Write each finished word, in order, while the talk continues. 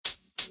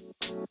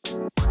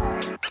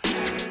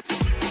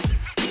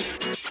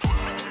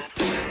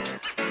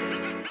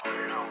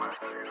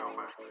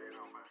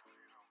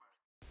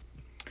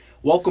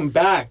Welcome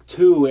back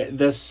to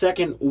the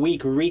second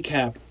week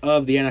recap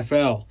of the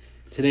NFL.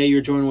 Today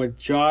you're joined with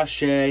Josh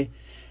Shea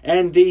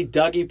and the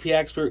Dougie P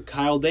expert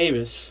Kyle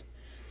Davis.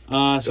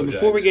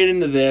 Before we get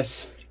into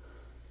this,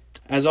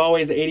 as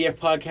always, the ADF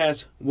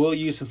podcast will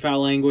use some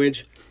foul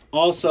language.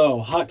 Also,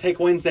 Hot Take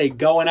Wednesday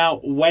going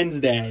out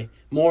Wednesday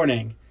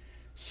morning.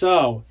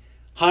 So,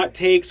 hot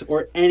takes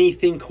or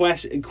anything,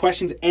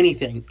 questions,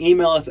 anything,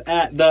 email us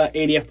at the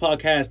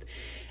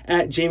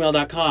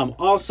adfpodcast@gmail.com.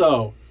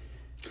 Also,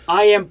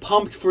 I am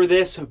pumped for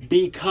this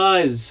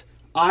because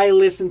I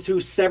listened to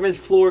 7th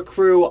Floor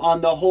Crew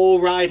on the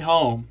whole ride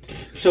home.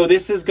 So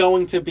this is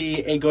going to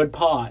be a good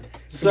pod.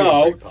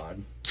 So,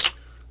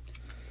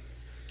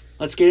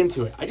 let's get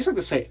into it. I just like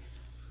to say,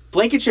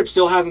 Blankenship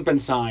still hasn't been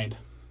signed.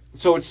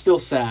 So it's still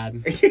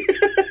sad.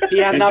 He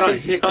has not been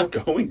He's not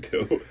going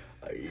to.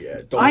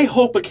 I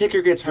hope a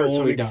kicker gets hurt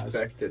so he does. Don't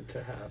expect it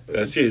to happen.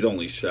 That's his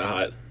only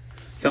shot.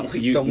 It's not like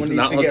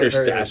they're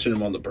stashing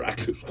him on the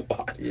practice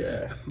squad.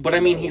 Yeah. But I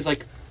mean, he's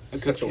like...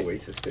 Such a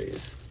waste of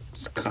space. I'm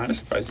kind of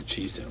surprised the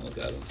Chiefs didn't look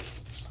at him.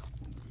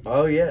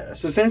 Oh, yeah.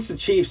 So since the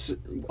Chiefs,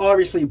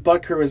 obviously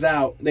Butker was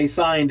out, they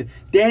signed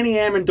Danny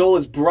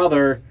Amendola's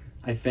brother,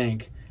 I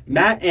think.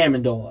 Matt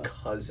Amendola.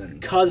 Cousin.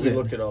 We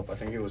looked it up. I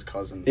think it was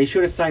cousin. They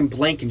should have signed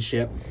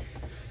Blankenship.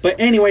 But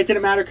anyway, it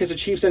didn't matter because the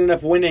Chiefs ended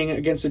up winning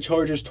against the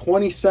Chargers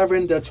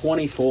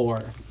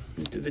 27-24.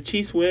 Did the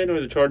Chiefs win or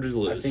the Chargers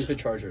lose? I think the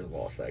Chargers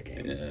lost that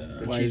game.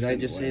 Yeah. Why did I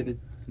just say that?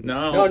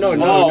 No.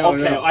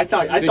 Okay. I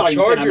thought the you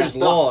Chargers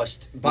said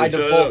lost. By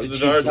default, the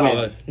Chiefs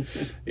won.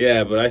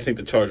 Yeah, but I think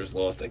the Chargers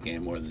lost that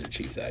game more than the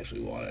Chiefs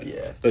actually won it.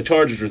 Yeah. The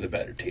Chargers were the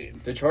better team.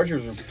 The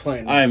Chargers were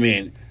playing. I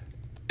mean,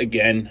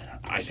 again,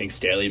 I think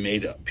Staley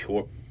made a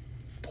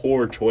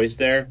poor choice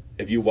there.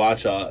 If you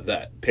watch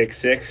that pick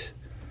six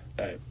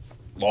that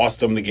lost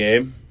them the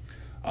game,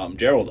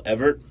 Gerald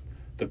Everett,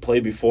 the play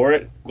before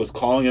it, was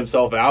calling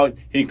himself out.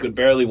 He could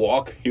barely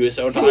walk. He was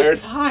so tired. He was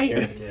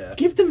tired. Yeah.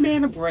 Give the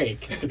man a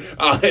break.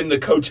 And the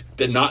coach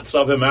did not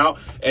sub him out.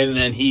 And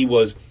then he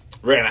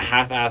ran a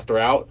half-assed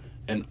route.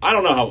 And I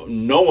don't know how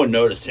no one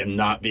noticed him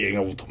not being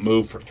able to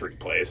move for 3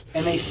 plays.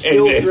 And they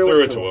still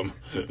threw it to him.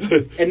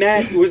 And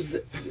that was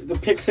the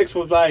pick six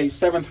was by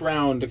 7th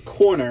round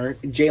corner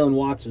Jalen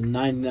Watson,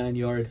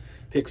 99-yard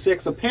pick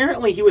six.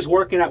 Apparently he was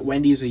working at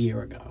Wendy's a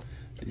year ago.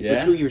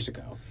 Yeah. Or 2 years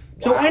ago.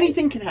 So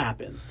anything can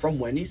happen. From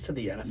Wendy's to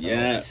the NFL.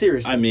 Yeah.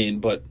 Seriously. I mean,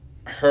 but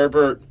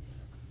Herbert,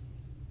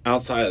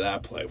 outside of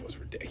that play, was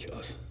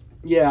ridiculous.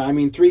 Yeah, I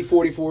mean,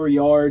 344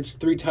 yards,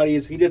 3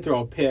 tutties. He did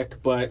throw a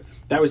pick, but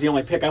that was the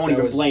only pick. I wouldn't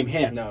even blame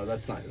him. No,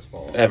 that's not his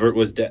fault. Everett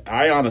was dead.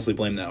 I honestly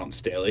blame that on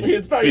Staley.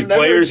 It's not even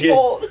Everett's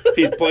fault.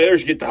 These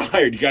players get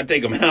tired. You got to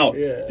take them out.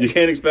 Yeah. You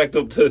can't expect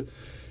them to...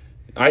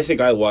 I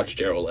think I watched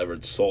Gerald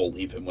Everett's soul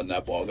leave him when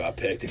that ball got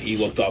picked, and he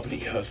looked up and he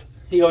goes...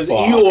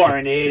 Fuck. You are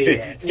an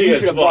idiot. You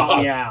should have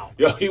brought me out.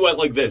 Yo, he went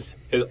like this.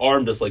 His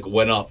arm just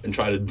went up and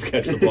tried to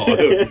catch the ball.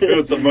 It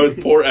was the most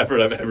poor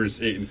effort I've ever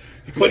seen.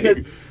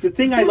 But the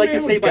thing I like to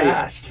say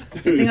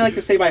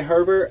by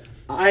Herbert,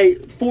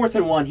 4th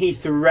and 1, he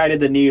threaded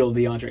the needle of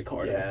DeAndre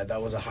Carter. Yeah,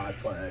 that was a hot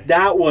play.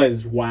 That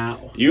was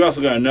wow. You also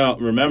got to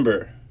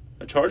remember,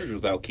 the Chargers were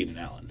without Keenan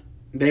Allen.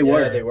 They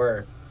were. They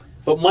were.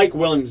 But Mike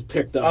Williams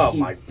picked up. Oh,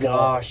 my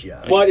gosh,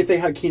 yeah. But if they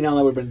had Keenan Allen,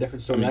 that would have been a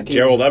different story. I mean,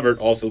 Gerald Everett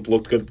also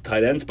looked good at the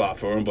tight end spot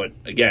for him, but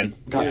again...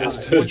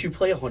 Once you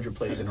play 100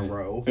 plays in a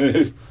row,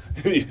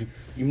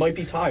 you might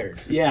be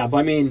tired. Yeah, but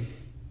I mean,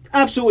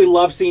 absolutely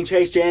love seeing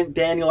Chase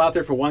Daniel out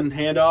there for one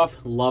handoff.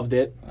 Loved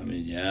it. I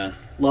mean, yeah.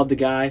 Loved the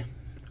guy.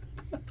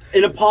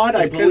 In a pod,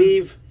 I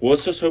believe... Well,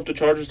 let's just hope the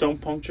Chargers don't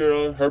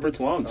puncture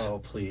Herbert's lungs. Oh,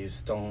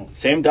 please, don't.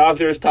 Same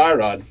doctor as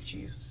Tyrod.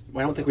 Jesus.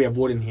 I don't think we have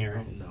wood in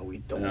here. Oh, no, we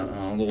don't.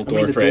 A little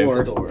door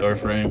frame. Door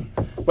frame.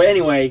 But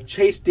anyway,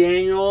 Chase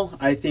Daniel,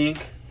 I think,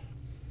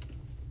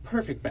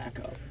 perfect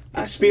backup.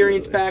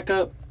 Experienced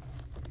backup.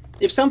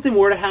 If something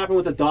were to happen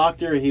with a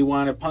doctor, he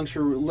wanted to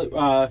puncture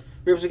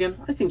ribs again,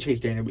 I think Chase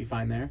Daniel would be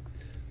fine there.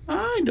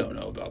 I don't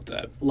know about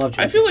that. Love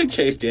Chase I feel like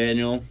Chase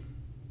Daniel...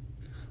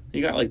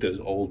 You got those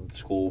old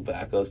school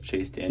backups,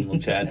 Chase Daniel,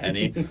 Chad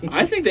Henne.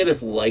 I think they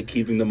just like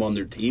keeping them on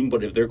their team,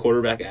 but if their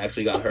quarterback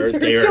actually got hurt,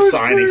 they are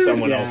signing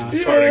someone else and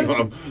starting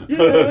them.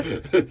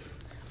 Yeah.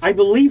 I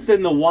believe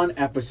in the one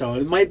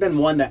episode, it might have been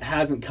one that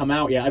hasn't come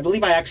out yet. I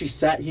believe I actually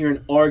sat here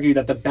and argued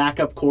that the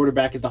backup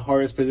quarterback is the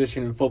hardest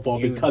position in football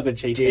because of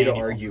Chase Daniel. You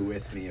did argue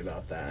with me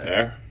about that.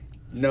 Fair?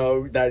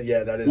 No, that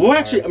is. Well,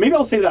 actually, maybe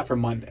I'll save that for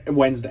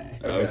Wednesday.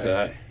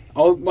 Okay.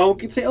 I'll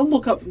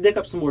look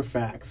up some more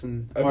facts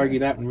and argue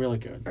that one really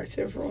good. All right,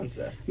 save it for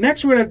Wednesday.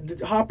 Next, we're going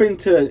to hop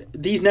into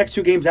these next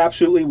 2 games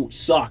absolutely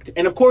sucked.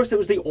 And, of course, it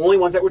was the only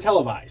ones that were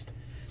televised.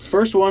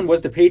 First one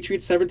was the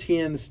Patriots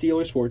 17 and the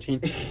Steelers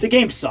 14. The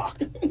game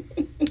sucked.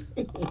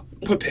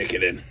 Put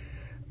Pickett in.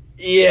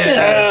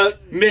 Yeah.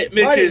 Mitch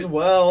Might as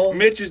well.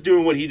 Mitch is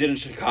doing what he did in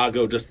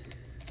Chicago, just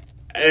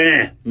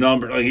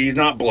number. Like, he's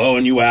not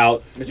blowing you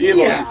out.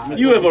 You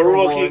have a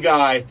rookie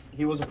guy.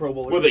 He was a Pro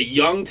Bowler. With a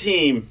young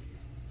team.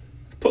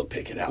 Put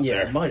Pickett out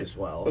there. Yeah, might as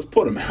well. Let's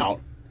put him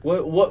out.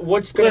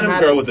 What's going to happen? Let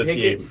him grow with the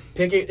team.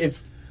 Pickett,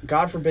 if,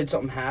 God forbid,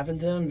 something happened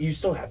to him, you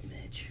still have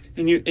Mitch.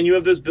 And you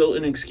have those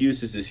built-in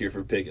excuses this year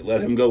for Pickett.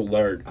 Let him go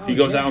learn. He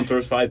goes out and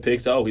throws 5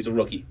 picks. Oh, he's a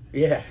rookie.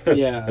 Yeah.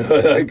 Yeah.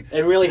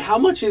 And really, how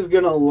much is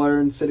going to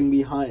learn sitting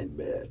behind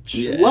Mitch?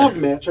 Yeah. Love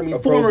Mitch. I mean,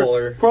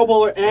 former Pro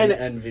Bowler and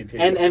MVP.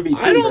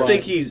 I don't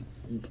think he's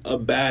a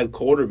bad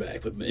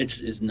quarterback, but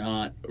Mitch is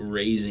not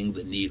raising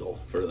the needle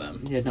for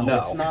them. Yeah, no.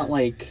 It's not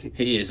like...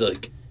 He is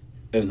like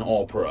an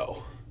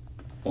all-pro.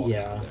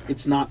 Yeah,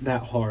 it's not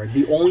that hard.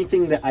 The only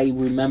thing that I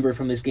remember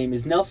from this game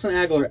is Nelson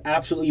Aguilar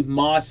absolutely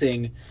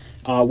mossing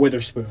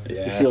Witherspoon, the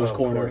Steelers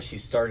corner. Of course, he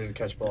started to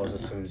catch balls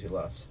as soon as he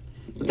left.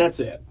 But that's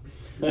it.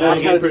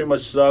 He pretty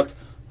much sucked.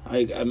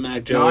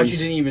 Mac Jones. Najee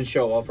didn't even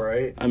show up,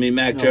 right? I mean,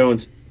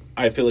 Jones.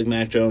 I feel like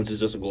Mac Jones is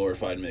just a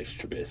glorified Mitch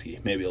Trubisky,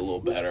 maybe a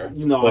little better,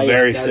 but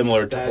very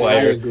similar to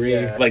player. I agree.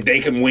 Yeah. Like, they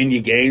can win you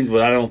games,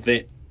 but I don't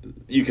think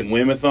you can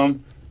win with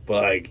them.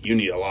 But, like, you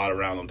need a lot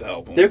around them to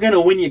help them. They're going to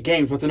win you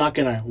games, but they're not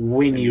going to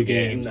win you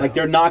games. No. Like,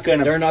 they're not going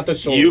to... They're not the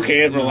soldiers. You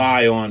can't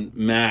rely on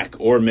Mac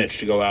or Mitch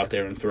to go out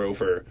there and throw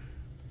for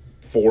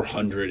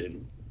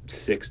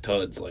 406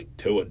 tuds like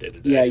Tua did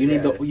today. Yeah, you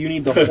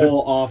need the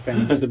whole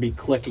offense to be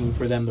clicking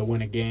for them to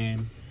win a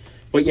game.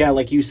 But, yeah,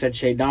 like you said,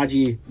 Shay,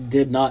 Najee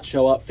did not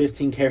show up.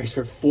 15 carries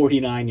for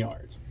 49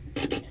 yards,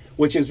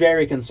 which is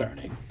very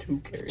concerning.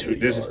 2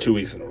 carries. This is 2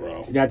 weeks in a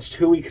row. That's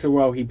 2 weeks in a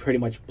row he pretty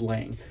much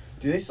blanked.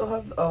 Do they still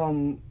have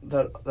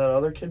that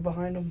other kid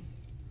behind him?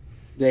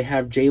 They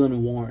have Jalen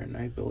Warren,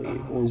 I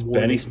believe. Or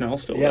Benny Snell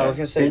still there? Yeah, I was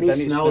going to say Benny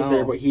Snell's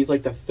there, but he's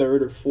like the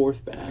 3rd or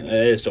 4th back.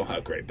 They just don't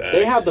have great backs.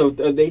 They have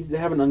they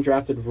have an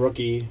undrafted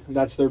rookie.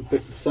 That's their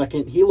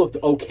second. He looked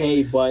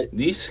okay, but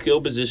these skill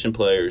position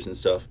players and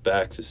stuff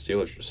back to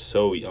Steelers are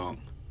so young.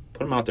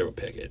 Put them out there with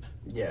Pickett.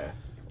 Yeah,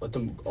 let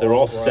them. They're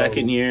all grow.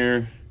 second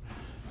year,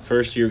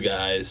 first year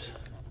guys.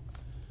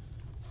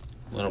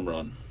 Let them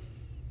run.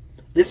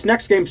 This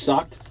next game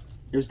sucked.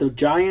 There's the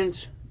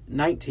Giants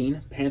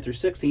 19, Panthers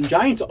 16.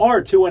 Giants are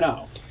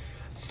 2-0.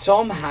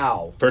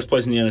 Somehow. First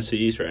place in the NFC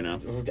East right now.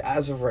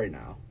 As of right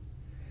now.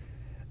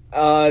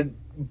 Are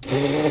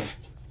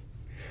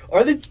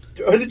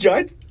the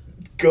Giants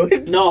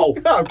good? No.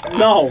 Okay.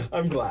 No.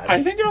 I'm glad.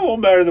 I think they're a little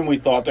better than we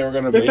thought they were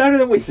going to be. They're better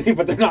than we think,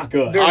 but they're not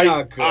good. They're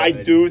not good. I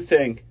do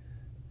think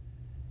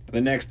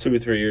the next 2 or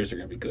 3 years are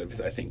going to be good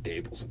because I think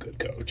Dable's a good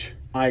coach.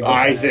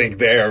 I think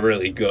they are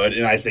really good,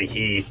 and I think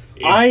he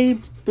is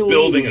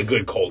building a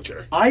good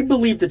culture. I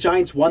believe the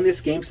Giants won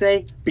this game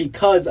today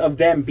because of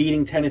them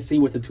beating Tennessee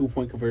with the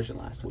 2-point conversion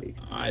last week.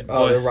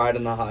 They're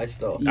riding the high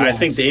still. Yes. I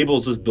think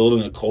Dable's just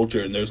building a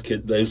culture, and those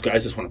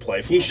guys just want to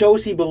play for him. He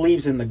shows he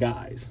believes in the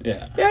guys.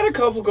 Yeah. They had a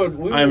couple good...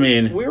 We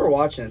were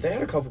watching it. They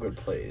had a couple good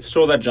plays.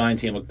 Saw that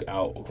Giant team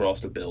out across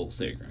the Bills.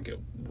 They're going to get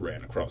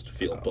ran across the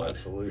field. But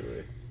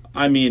absolutely.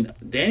 I mean,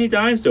 Danny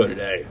Dimes, though,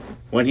 today,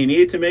 when he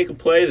needed to make a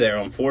play there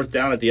on 4th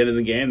down at the end of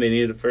the game, they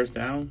needed a first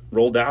down,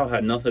 rolled out,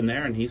 had nothing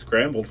there, and he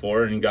scrambled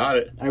for it and got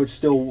it. I would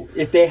still,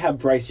 if they have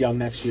Bryce Young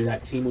next year,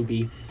 that team would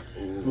be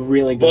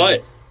really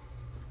good.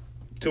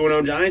 But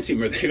 2-0 Giants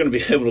team, are they going to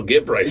be able to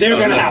get Bryce They're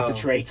Young? going to have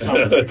to trade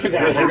something. They're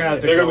going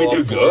to be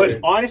too good.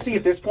 Honestly,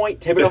 at this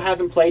point, Thibodeau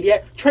hasn't played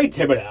yet. Trade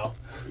Thibodeau.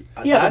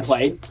 He hasn't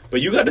played. But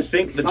you got to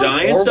think the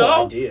Giants,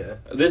 though, idea.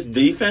 This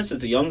defense,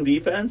 it's a young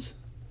defense.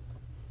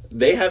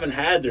 They haven't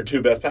had their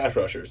 2 best pass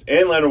rushers.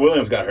 And Leonard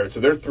Williams got hurt.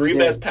 So their 3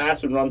 best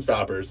pass and run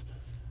stoppers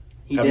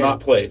have not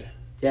played.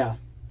 Yeah.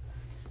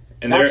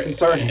 And that's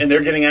concerning. And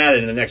they're getting at it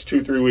in the next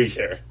 2-3 weeks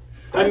here.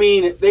 I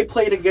mean, they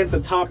played against a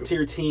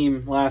top-tier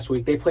team last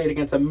week. They played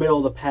against a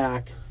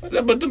middle-of-the-pack.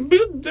 But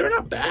they're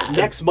not bad.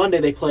 Next Monday,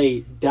 they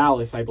play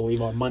Dallas, I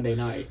believe, on Monday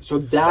night. So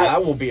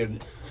that will be a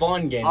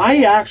fun game.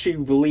 I actually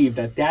believe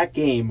that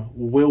game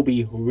will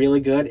be really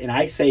good, and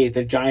I say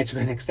the Giants are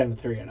going to extend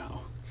to 3-0.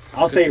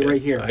 I'll say it right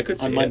here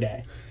on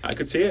Monday. I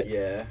could see it.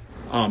 Yeah.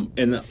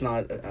 And it's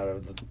not out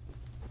of the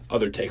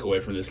other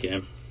takeaway from this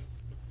game.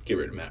 Get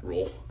rid of Matt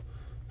Rule.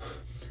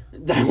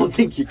 I don't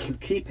think you can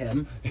keep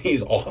him.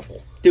 He's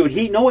awful. Dude,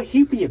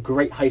 he'd be a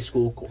great high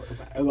school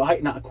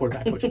quarterback. Not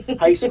quarterback coach.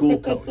 High school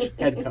coach.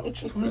 Head coach.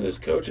 He's one of those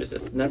coaches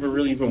that's never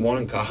really even won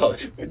in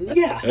college.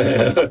 Yeah.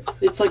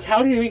 It's like,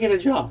 how did he get a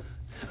job?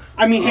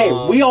 I mean, hey,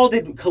 we all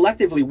did,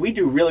 collectively, we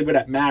do really good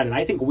at Madden.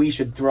 I think we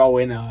should throw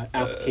in an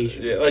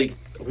application.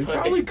 We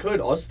probably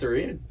could, us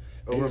 3,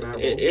 over Matt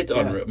Rule. It's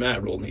unreal.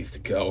 Matt Rule needs to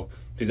go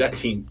because that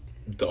team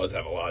does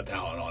have a lot of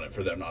talent on it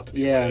for them not to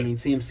be good. I mean,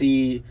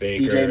 CMC,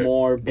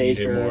 Baker,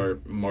 DJ Moore,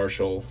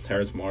 Marshall,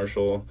 Terrence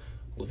Marshall,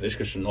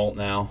 Laviska Shenault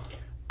now.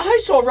 I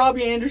saw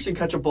Robbie Anderson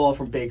catch a ball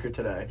from Baker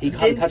today. He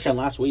caught a touchdown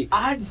last week.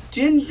 I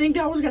didn't think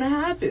that was going to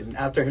happen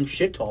after him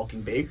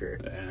shit-talking Baker.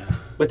 Yeah.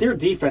 But their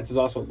defense is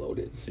also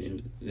loaded.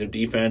 See, their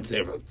defense, they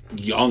have a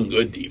young,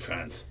 good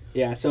defense.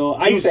 Yeah, so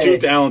I say too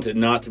talented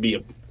not to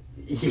be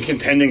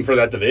contending for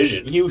that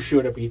division. You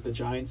should have beat the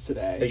Giants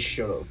today. They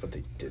should have, but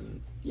they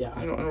didn't. Yeah.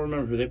 I don't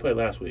remember who they played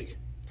last week.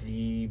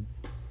 The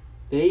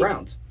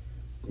Browns.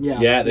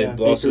 Yeah, they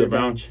lost to the Baker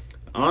Browns. Mayfield.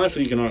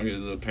 Honestly, you can argue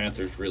that the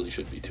Panthers really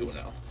should be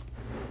 2-0.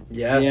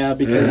 Yeah,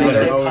 because Yeah. they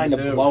They're did kind of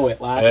 0-2. blow it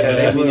last Yeah, year.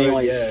 they I mean, blew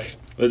like, it,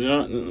 But they're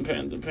not,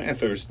 the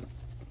Panthers,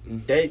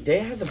 They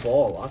had the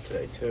ball a lot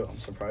today too. I'm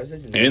surprised they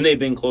didn't. and they've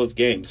been close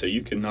games, so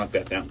you can knock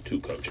that down to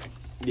coaching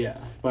yeah.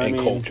 But and I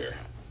mean, culture.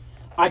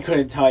 I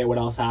couldn't tell you what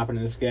else happened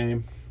in this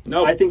game.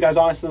 No, I think I was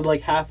honestly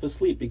like half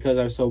asleep because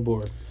I was so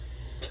bored.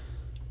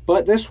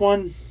 But this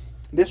one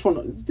gets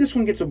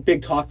a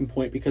big talking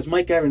point because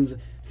Mike Evans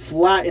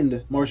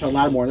flattened Marshawn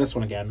Lattimore in this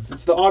one again.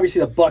 It's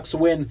obviously the Bucks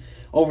win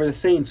over the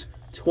Saints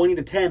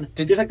 20-10.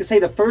 Just like to say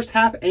the first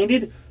half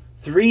ended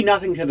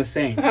 3-0 to the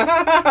Saints.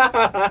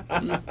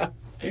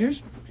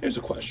 Here's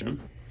a question.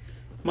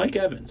 Mike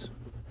Evans,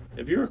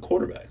 if you're a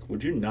quarterback,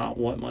 would you not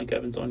want Mike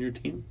Evans on your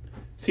team?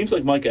 Seems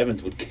like Mike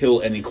Evans would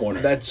kill any corner.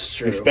 That's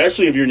true.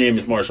 Especially if your name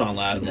is Marshawn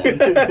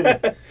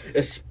Lattimore.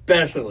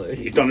 Especially.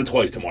 He's done it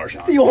twice to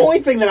Marshawn. The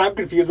only thing that I'm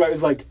confused about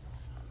is like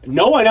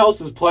no one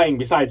else is playing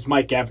besides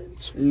Mike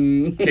Evans.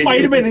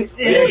 Might have been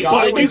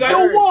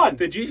no one.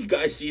 Did you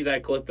guys see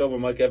that clip though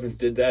when Mike Evans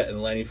did that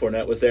and Lenny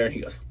Fournette was there and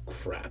he goes,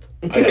 "Crap,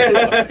 I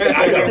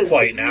gotta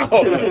fight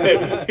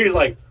now." He's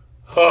like,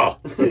 "Huh."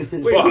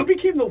 Wait, who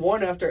became the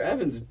one after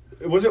Evans?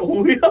 Was it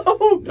Julio?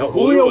 No,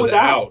 Julio was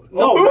out.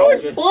 No, who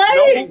was playing?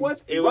 No, it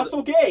was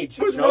Russell Gage.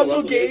 Was No, Russell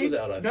Russell Gage Gage? was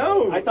out,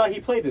 No. I thought he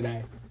played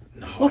today.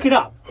 No, Look it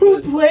up. Who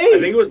played? I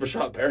think it was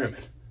Rashad Perriman.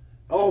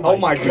 Oh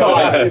my God.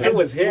 god! If it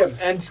was him.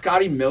 And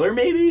Scotty Miller,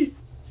 maybe?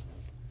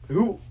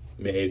 Who?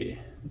 Maybe.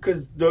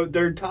 Because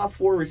their top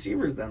 4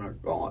 receivers then are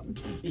gone.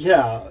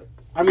 Yeah,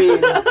 I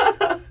mean,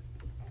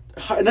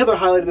 another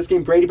highlight of this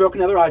game: Brady broke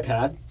another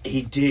iPad.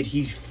 He did.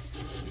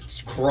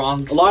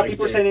 Gronk. A lot of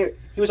people are saying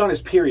he was on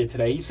his period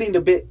today. He seemed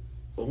a bit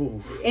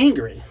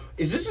angry.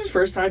 Is this his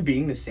first time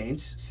being the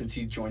Saints since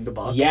he joined the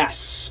Bucs?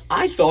 Yes,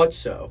 I thought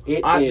so. It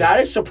is.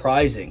 That is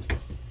surprising.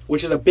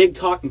 which is a big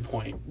talking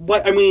point.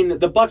 But I mean,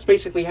 the Bucs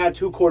basically had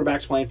 2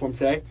 quarterbacks playing for him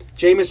today.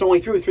 Jameis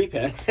only threw 3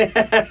 picks. The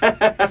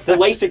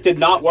LASIK did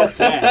not work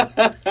today.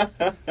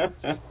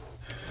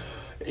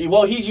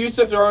 Well, he's used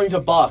to throwing to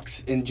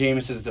Bucs in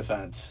Jameis's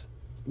defense.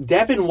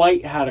 Devin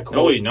White had a quote.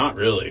 No, he's not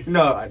really.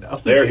 No, I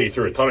know. There, he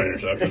threw a ton of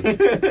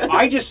interceptions.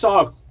 I just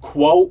saw a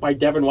quote by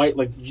Devin White,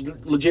 like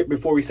legit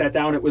before we sat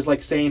down. It was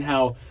like saying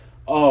how,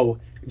 oh,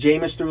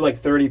 Jameis threw like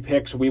 30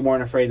 picks. We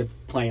weren't afraid to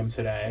play him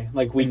today.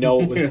 Like, we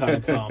know it was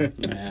going to come.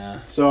 Yeah.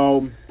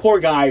 So, poor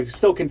guy,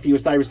 still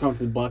confused. I was throwing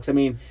to the Bucs. I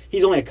mean,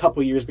 he's only a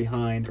couple years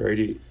behind.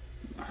 Brady.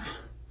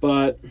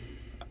 But,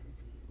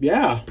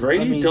 yeah.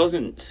 Brady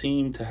doesn't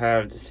seem to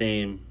have the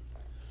same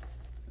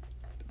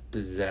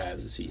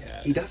pizzazz as he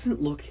had. He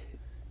doesn't look...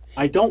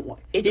 I don't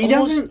want... It's He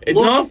almost- doesn't It's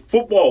look... not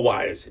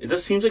football-wise. It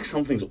just seems like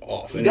something's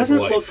off He in his doesn't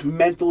life. look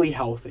mentally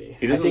healthy.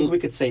 He I doesn't think look- we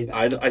could say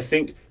that. I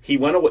think he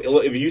went away.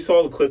 If you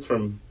saw the clips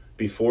from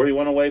before he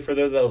went away for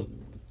the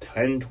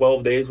 10,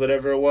 12 days,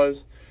 whatever it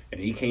was, and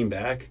he came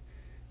back,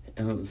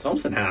 and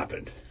something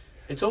happened.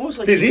 It's almost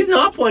like Because he's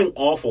not playing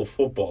awful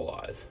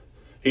football-wise.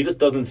 He just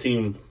doesn't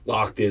seem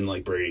locked in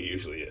like Brady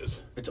usually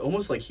is. It's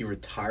almost like he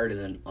retired and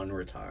then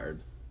unretired,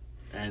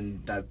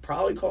 and that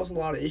probably caused a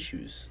lot of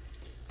issues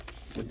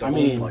with the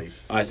home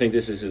life. I think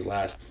this is his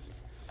last.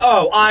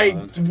 Oh,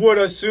 I would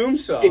assume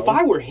so. If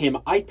I were him,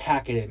 I'd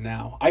pack it in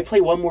now. I'd play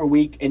one more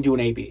week and do an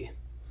AB.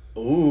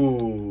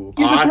 Ooh,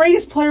 You're the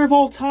greatest player of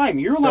all time.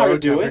 You're allowed to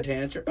do it.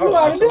 Tantrum. You're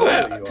allowed to do it.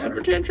 absolutely you are.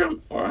 Temper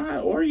tantrum,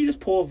 or you just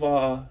pull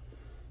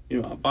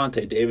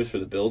Vontae Davis for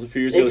the Bills a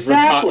few years ago.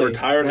 Exactly.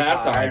 Retired Retired.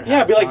 halftime.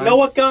 Yeah, be like, Halftime. know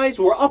what, guys?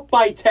 We're up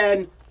by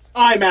 10.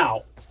 I'm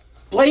out.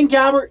 Blaine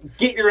Gabbert,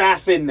 get your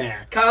ass in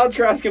there. Kyle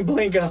Trask and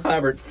Blaine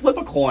Gabbert, flip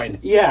a coin.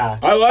 Yeah.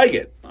 I like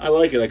it.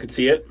 I could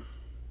see it.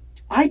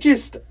 I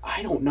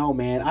don't know,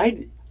 man.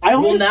 I Well,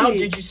 honestly... now,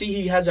 did you see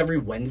he has every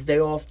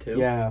Wednesday off, too?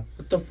 Yeah.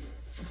 What the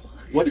fuck?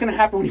 What's going to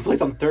happen when he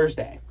plays on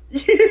Thursday?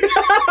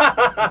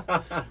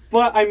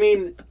 But, I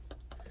mean,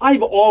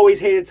 I've always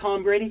hated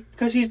Tom Brady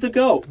because he's the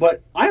GOAT.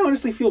 But I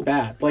honestly feel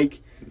bad. Like,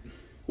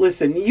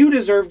 listen, you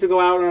deserve to go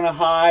out on a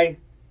high.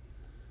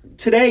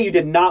 Today, you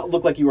did not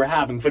look like you were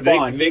having But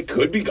fun. they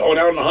could be going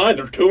out on the high.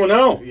 They're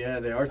 2-0. Yeah,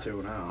 they are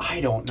too now. I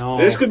don't know.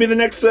 This could be the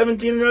next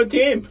 17-0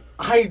 team.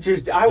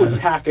 I would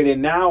pack it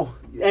in now.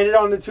 End it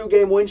on the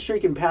 2-game win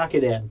streak and pack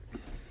it in.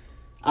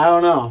 I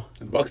don't know.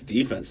 The Bucks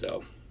defense,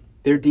 though,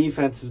 Their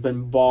defense has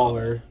been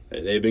baller.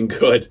 they've been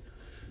good.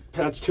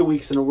 That's 2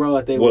 weeks in a row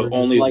that they were just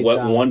Only lights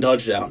out. one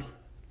touchdown.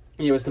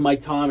 It was to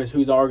Mike Thomas,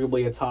 who's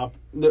arguably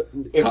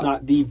if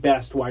not the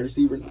best wide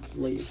receiver in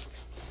the league.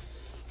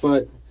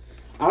 But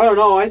I don't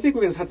know. I think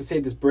we're gonna have to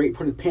save this put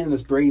a pin in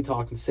this Brady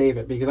talk and save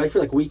it because I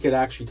feel like we could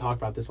actually talk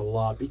about this a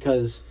lot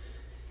because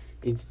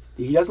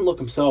he doesn't look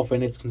himself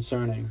and it's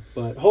concerning.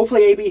 But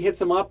hopefully AB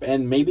hits him up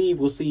and maybe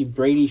we'll see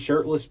Brady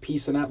shirtless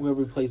piecing out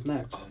whoever he plays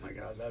next. Oh my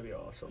god, that'd be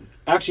awesome.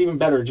 Actually, even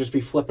better, just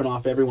be flipping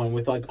off everyone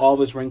with like all of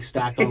his rings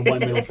stacked on one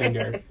middle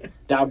finger.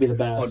 That would be the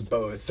On best.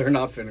 both. They're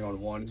not fitting on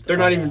one. They're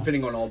not even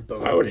fitting on all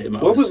both. I would hit him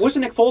up. What's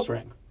the Nick Foles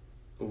ring?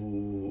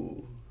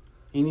 Ooh.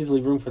 He needs to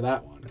leave room for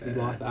that one. He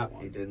lost that He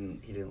one.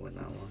 didn't win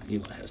that one.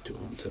 Eli has 2 of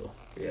them, too.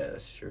 Yeah,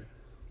 that's true.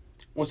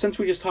 Well, since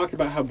we just talked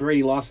about how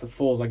Brady lost to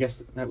Foles, I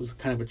guess that was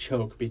kind of a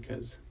choke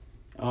because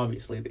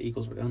obviously the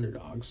Eagles were the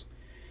underdogs.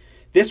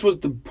 This was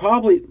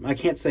I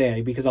can't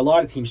say because a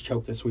lot of teams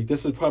choked this week.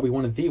 This is probably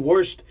one of the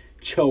worst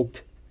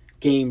choked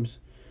games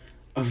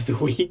of the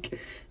week,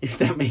 if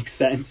that makes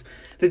sense.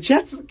 The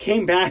Jets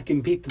came back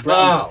and beat the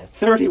Browns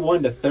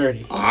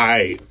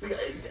 31-30.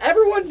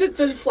 Everyone, the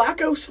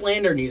Flacco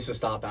slander needs to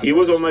stop. He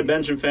was on my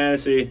bench in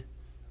fantasy.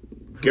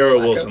 Garrett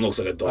Wilson looks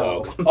like a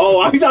dog. Oh,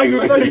 I thought you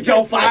were going to say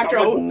Joe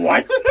Flacco.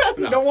 What?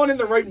 No one in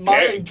the right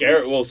mind.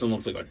 Garrett Wilson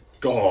looks like a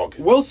dog.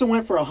 Wilson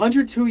went for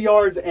 102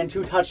 yards and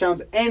 2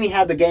 touchdowns, and he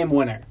had the game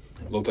winner.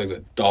 Looked like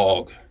a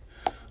dog.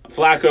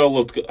 Flacco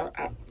looked good.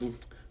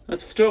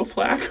 That's Joe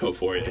Flacco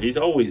for you. He's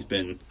always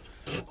been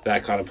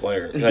that kind of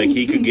player. Like,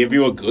 he could give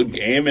you a good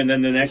game, and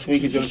then the next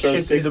week he's going to throw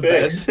 6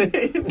 picks.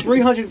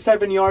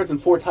 307 yards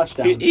and 4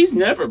 touchdowns. He's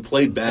never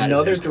played bad.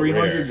 Another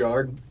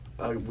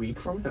 300-yard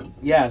week from him.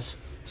 Yes.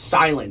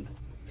 Silent,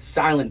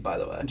 by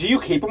the way. Do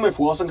you keep him if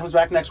Wilson comes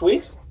back next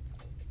week?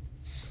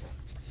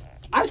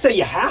 I'd say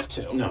you have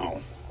to.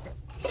 No.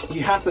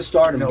 You have to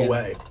start him. No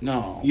way.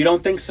 No. You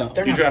don't think so?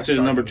 You drafted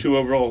a number 2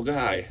 overall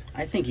guy.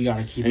 I think you got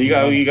to keep and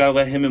him. You got to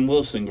let him and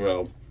Wilson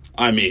grow.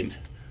 I mean,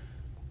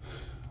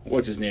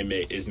 what's his name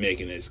is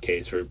making his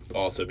case for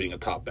also being a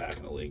top back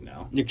in the league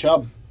now. Nick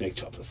Chubb. Nick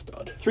Chubb's a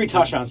stud. 3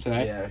 touchdowns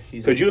today.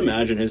 Yeah. Could you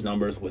imagine his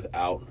numbers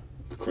without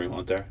Kareem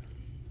Hunt there?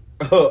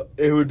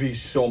 It would be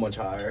so much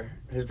higher.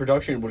 His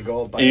production would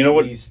go up by at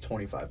least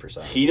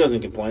 25%. He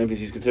doesn't complain because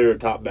he's considered a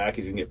top back.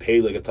 He's gonna get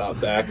paid like a top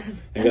back.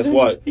 And guess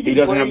what? He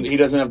doesn't have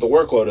the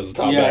workload as a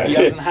top back. He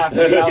doesn't have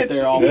to be out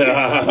there all the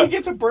time. He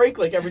gets a break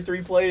like every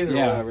 3 plays or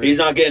whatever. He's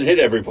not getting hit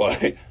every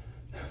play.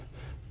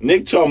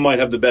 Nick Chubb might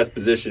have the best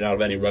position out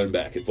of any running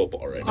back in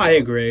football right now. I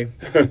agree.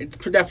 It's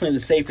definitely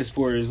the safest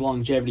for his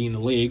longevity in the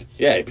league.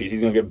 Yeah, because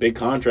he's going to get a big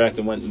contract,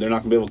 and when they're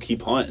not going to be able to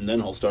keep Hunt, and then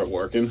he'll start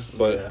working.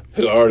 But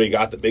he already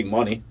got the big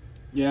money.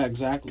 Yeah,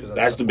 exactly.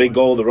 That's the big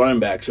goal of the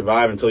running back: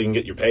 survive until you can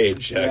get your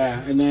paycheck.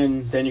 Yeah, and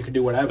then you can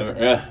do whatever.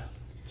 Yeah.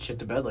 Shit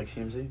to bed like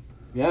CMC.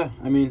 Yeah,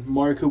 I mean,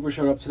 Amari Cooper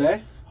showed up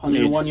today,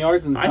 101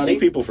 yards and I think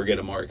people forget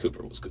Amari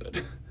Cooper was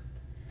good.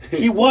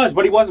 He was,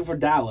 but he wasn't for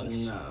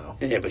Dallas. No.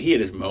 Yeah, but he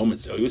had his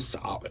moments, though. He was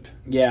solid.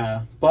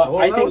 Yeah, but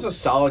I think that was a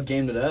solid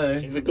game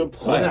today. He's a good It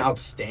player. wasn't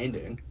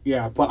outstanding.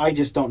 Yeah, but I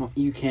just don't know.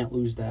 You can't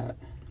lose that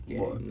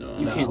game. Well,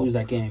 You can't lose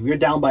that game. You're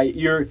down by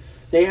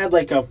They had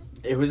like a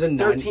It was a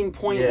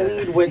 13-point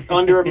lead with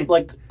under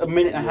like a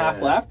minute and a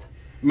half left.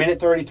 Minute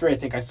 33, I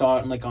think I saw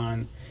it like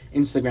on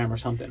Instagram or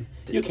something.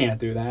 You can't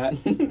do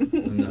that.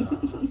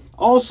 No.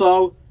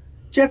 Also,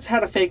 Jets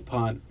had a fake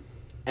punt.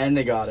 And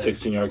they got it.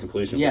 16-yard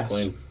completion Yes.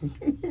 was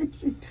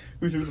clean.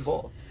 Who threw the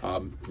ball?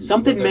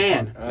 Something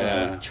man.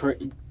 Yeah.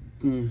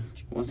 You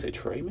want to say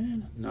Trey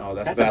Man? No,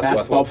 that's a a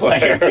basketball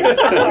player.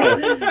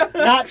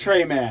 Not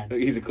Trey Man.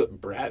 He's a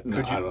Brad. No,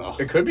 I don't know.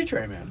 It could be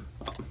Trey Man.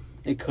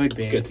 It could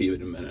be. Get to you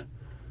in a minute.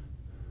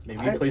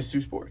 Maybe he plays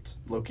 2 sports.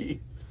 Low key.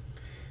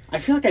 I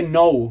feel like I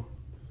know.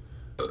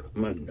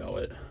 I'm going to know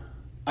it.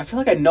 I feel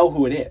like I know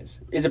who it is.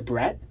 Is it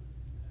Brett?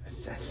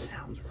 That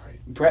sounds right.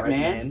 Brett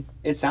Man?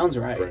 It sounds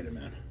right. Brandon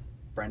Man.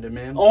 Brendan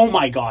Man. Oh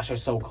my gosh, I'm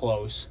so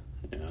close.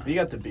 Yeah. He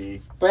got the B.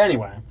 But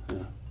anyway.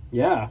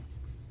 Yeah.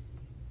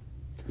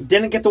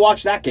 Didn't get to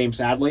watch that game,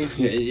 sadly.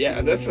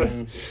 Yeah, that's what.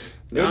 It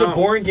was a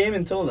boring game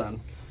until then.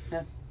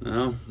 Yeah.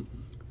 No.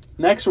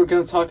 Next, we're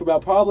going to talk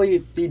about probably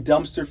the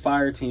dumpster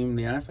fire team in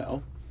the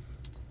NFL.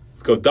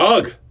 Let's go,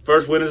 Doug.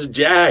 First win is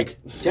Jag.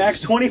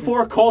 Jags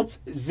 24, Colts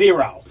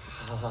 0.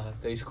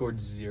 They scored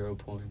 0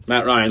 points.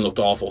 Matt Ryan looked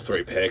awful,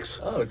 3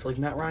 picks. Oh, it's like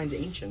Matt Ryan's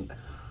ancient.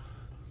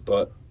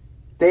 But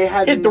They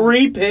had Hit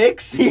 3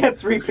 picks? He had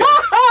 3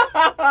 picks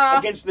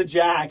against the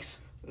Jags.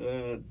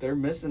 They're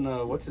missing,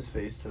 what's his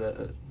face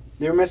today?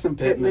 They were missing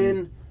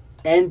Pittman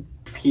and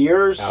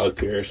Pierce. Alec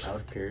Pierce.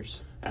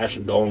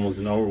 Ashton Dolan was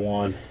the number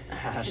 1.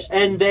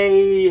 And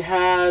they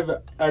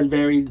have a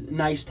very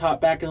nice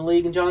top back in the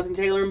league, and Jonathan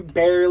Taylor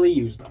barely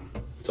used them.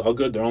 It's all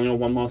good. They're only a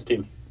 1-loss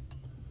team.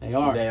 They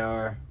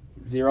are.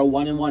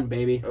 0-1-1,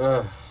 baby.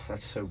 Ugh,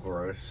 that's so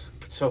gross.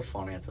 But so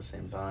funny at the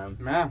same time.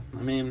 Yeah,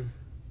 I mean...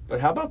 But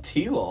how about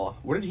T-Law?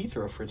 What did he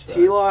throw for today?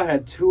 T-Law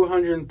had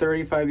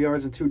 235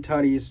 yards and 2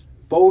 tutties,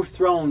 both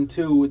thrown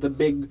to the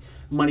big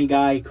money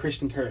guy,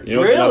 Christian Kirk. You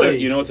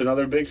know what's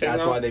another big thing?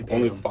 That's why they paid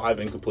only him. 5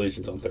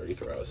 incompletions on 30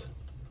 throws.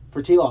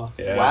 For T-Law.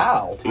 Yeah.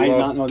 Wow. I did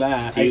not know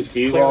that.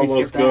 T-Law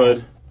looks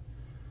good.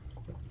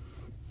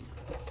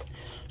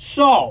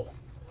 So,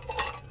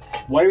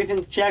 what do you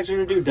think the Jags are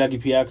going to do,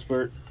 Dougie P.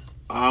 Expert?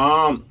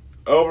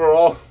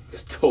 Overall,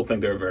 still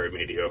think they're a very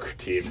mediocre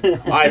team.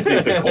 I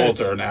think the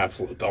Colts are an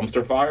absolute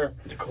dumpster fire.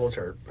 The Colts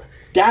are...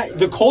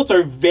 The Colts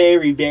are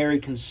very, very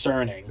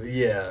concerning.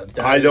 Yeah.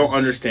 I don't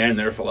understand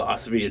their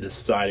philosophy of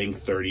deciding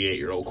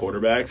 38-year-old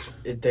quarterbacks.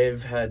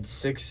 They've had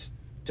 6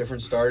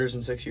 different starters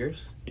in 6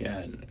 years.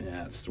 Yeah.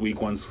 It's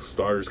week 1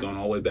 starters going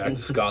all the way back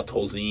to Scott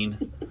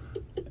Tolzien,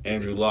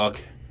 Andrew Luck,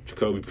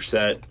 Jacoby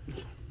Brissett,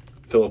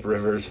 Phillip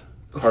Rivers,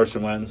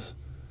 Carson Wentz,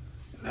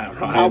 Matt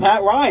Ryan. Now,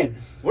 Matt Ryan.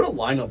 What a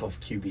lineup of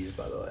QBs,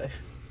 by the way.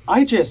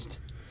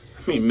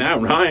 I mean,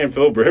 Matt Ryan,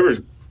 Philip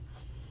Rivers,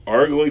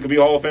 arguably could be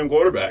Hall of Fame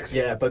quarterbacks.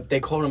 Yeah, but they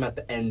called him at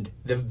the end,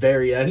 the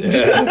very end.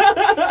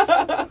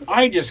 Yeah.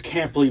 I just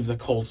can't believe the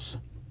Colts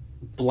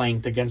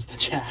blanked against the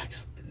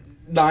Jags.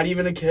 Not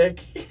even a kick.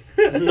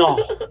 No.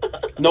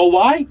 Know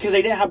why? Because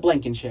they didn't have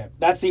Blankenship.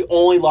 That's the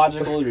only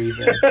logical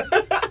reason.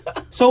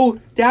 So,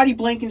 Daddy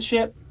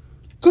Blankenship,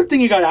 good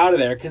thing you got out of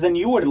there, because then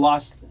you would have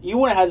lost. You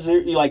would have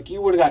had,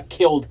 you would have got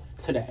killed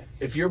today.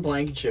 If you're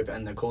Blankenship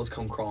and the Colts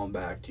come crawling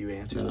back, do you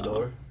answer the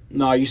door?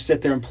 No, you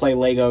sit there and play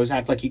Legos,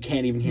 act like you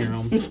can't even hear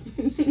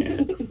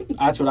them.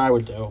 That's what I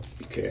would do.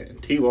 Okay,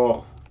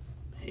 T-Law,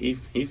 he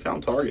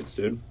found targets,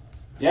 dude.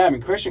 Yeah, I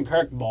mean, Christian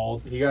Kirk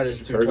balled. He got his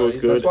 2 Kirk looked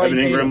tutties. good. That's why Evan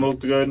you paid Ingram him.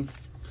 looked good.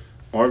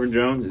 Marvin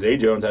Jones, Zay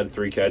Jones had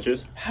 3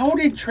 catches. How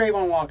did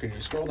Trayvon Walker do?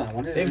 Scroll down.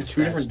 What is They have his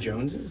 2 stats? different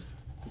Joneses?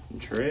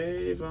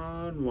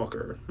 Trayvon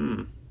Walker.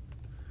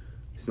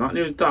 He's not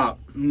near the top.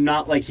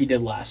 Not like he did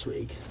last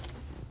week.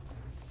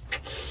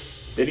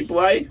 Did he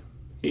play?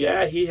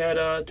 Yeah, he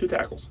had 2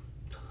 tackles.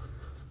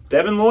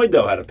 Devin Lloyd,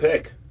 though, had a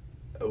pick.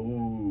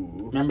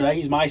 Ooh. Remember that?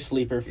 He's my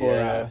sleeper for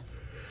Yeah.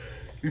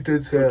 You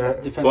did say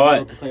that. Defensive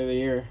But- Player of the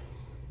Year.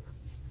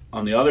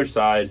 On the other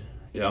side,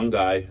 young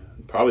guy,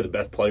 probably the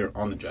best player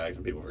on the Jags,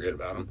 and people forget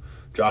about him.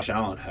 Josh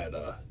Allen had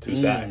 2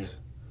 sacks.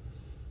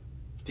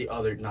 The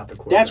other, not the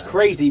quarterback. That's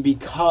crazy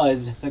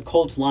because the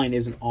Colts line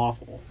isn't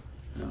awful.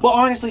 No. But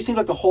honestly, it seems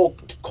like the whole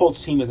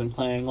Colts team isn't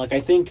playing. Like,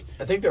 I think...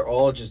 I think they're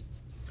all just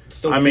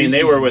still I mean,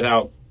 they were preseason.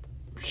 without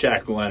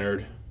Shaq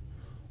Leonard.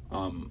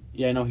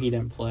 Yeah, I know he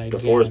didn't play.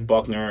 DeForest again.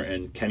 Buckner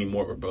and Kenny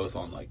Moore were both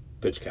on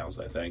pitch counts,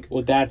 I think.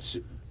 Well, that's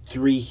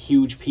 3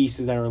 huge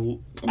pieces that are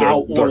They're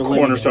out or limited.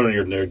 cornerstone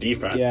of their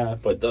defense. Yeah.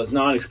 But does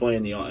not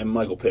explain and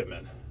Michael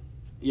Pittman.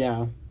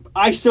 Yeah.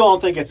 I still don't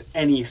think it's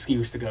any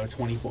excuse to go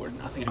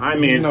 24-0. I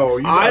mean, No,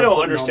 you I gotta don't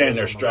put understand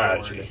their numbers on the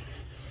board. strategy.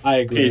 I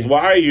agree. Because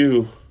why are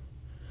you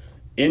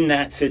in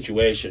that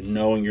situation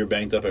knowing you're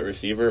banked up at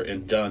receiver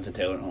and Jonathan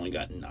Taylor only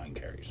got 9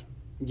 carries?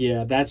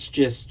 Yeah, that's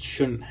just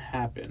shouldn't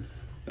happen.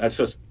 That's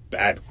just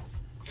bad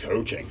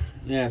coaching.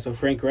 Yeah, so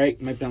Frank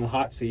Reich might be on the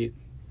hot seat.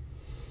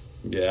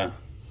 Yeah.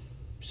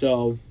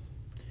 So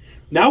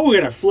now we're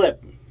going to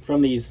flip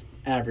from these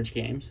average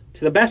games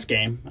to the best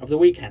game of the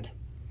weekend.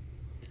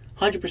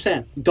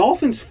 100%.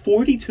 Dolphins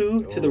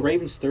 42 to the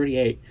Ravens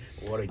 38.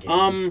 What a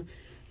game.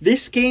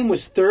 This game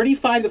was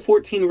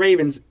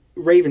 35-14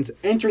 Ravens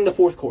entering the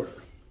fourth quarter.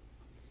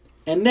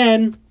 And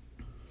then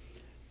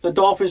the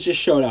Dolphins just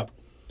showed up.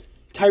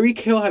 Tyreek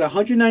Hill had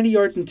 190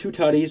 yards and 2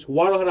 tutties.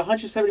 Waddle had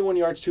 171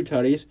 yards, 2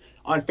 tutties.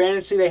 On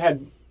fantasy, they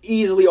had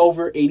easily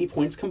over 80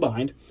 points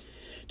combined.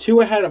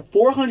 Tua had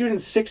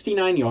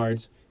 469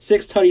 yards,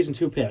 6 tutties, and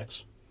 2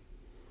 picks.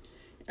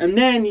 And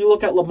then you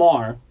look at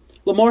Lamar.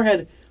 Lamar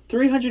had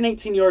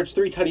 318 yards,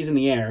 3 tutties in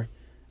the air,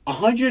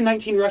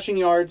 119 rushing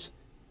yards,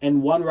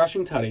 and 1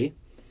 rushing tutty.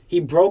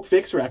 He broke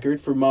Vic's record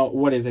for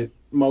most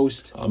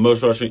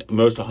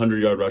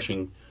 100-yard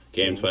rushing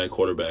games by a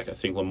quarterback. I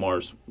think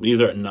Lamar's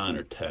either at 9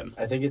 or 10.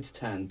 I think it's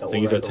 10. I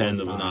think he's at 10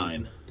 to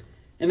 9.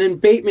 And then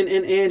Bateman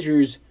and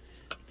Andrews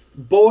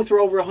both were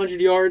over 100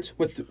 yards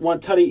with 1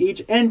 tutty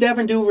each. And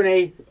Devin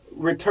Duvernay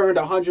returned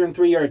a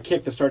 103-yard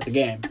kick to start the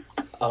game.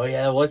 Oh,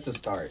 yeah, it was the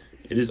start.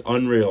 It is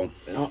unreal.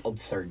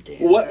 Third game.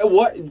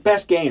 What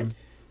best game?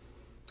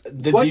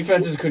 The what-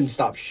 defenses couldn't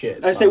stop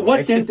shit. I say,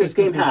 what didn't this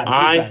game have?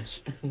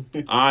 Defense.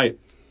 I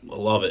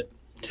love it.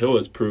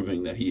 Tua's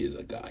proving that he is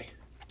a guy.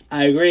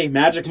 I agree.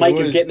 Magic Mike is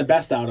Tua's- getting the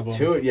best out of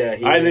him. Yeah,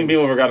 I think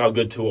people forgot how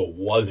good Tua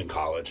was in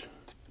college.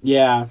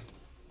 Yeah.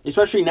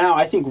 Especially now,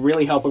 I think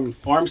really helping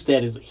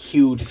Armstead is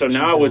huge. So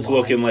now it's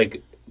looking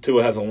like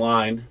Tua has a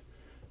line,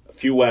 a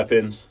few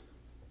weapons.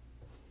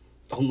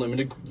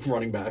 unlimited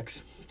running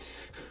backs.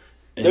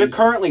 They're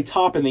currently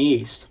top in the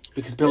East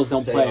because Bills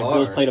don't They play. are.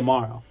 Bills play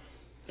tomorrow.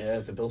 Yeah,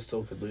 the Bills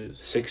still could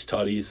lose. 6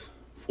 tutties,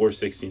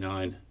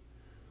 469.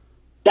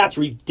 That's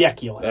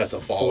ridiculous. That's a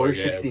baller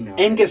game. 469.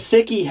 And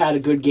Gesicki had a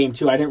good game,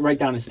 too. I didn't write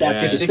down his stats.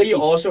 Yeah. but Gesicki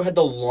also had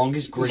the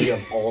longest gritty of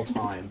all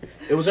time.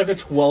 It was like a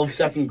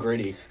 12-second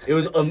gritty. It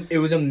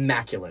was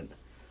immaculate.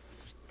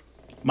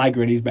 My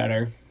gritty's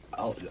better.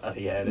 Oh,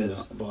 yeah, it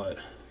is. But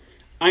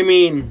I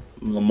mean,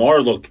 Lamar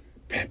looked...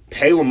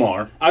 Pay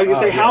Lamar. I was going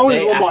to say, yeah, how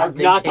is they- Lamar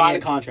they not got a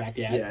can't- contract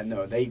yet? Yeah,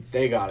 no,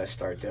 they got to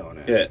start doing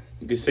it. Yeah,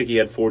 Gesicki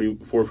had 4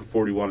 for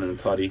 41 in a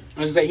tutty. I was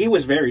going to say, he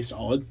was very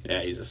solid.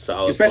 Yeah, he's a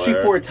solid Especially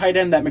player. for a tight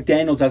end that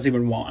McDaniel doesn't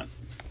even want.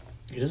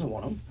 He doesn't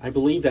want him. I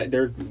believe that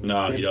they're...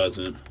 No, he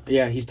doesn't.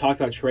 Yeah, he's talked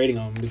about trading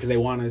him because they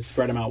want to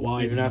spread him out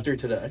wide. Even after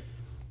today.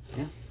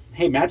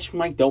 Hey, Magic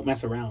Mike don't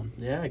mess around.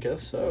 Yeah, I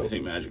guess so. I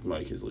think Magic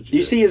Mike is legit. Do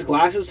you see his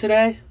glasses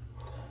today?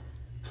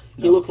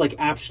 He looked like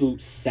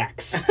absolute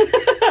sex.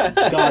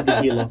 God,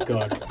 did he look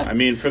good. I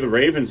mean, for the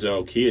Ravens,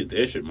 though, key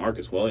addition,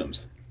 Marcus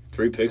Williams.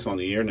 3 picks on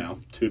the year now,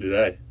 2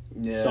 today.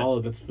 Yeah.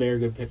 Solid. That's a very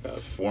good pickup.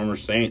 Former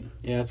Saint.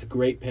 Yeah, that's a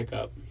great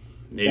pickup.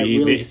 Maybe That he,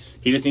 really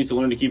he just needs to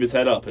learn to keep his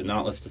head up and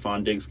not let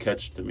Stephon Diggs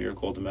catch the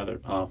miracle at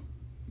the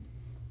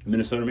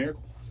Minnesota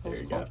Miracle. There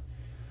you go.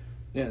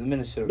 Yeah, the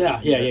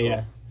Minnesota.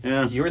 Yeah.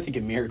 Yeah. You were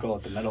thinking Miracle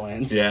at the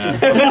Meadowlands. Yeah.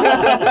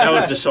 That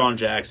was Deshaun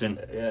Jackson.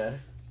 Yeah.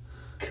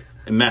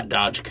 And Matt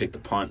Dodge kicked the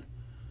punt.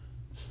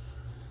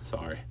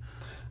 Sorry.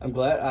 I'm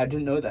glad. I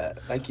didn't know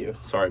that. Thank you.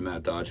 Sorry,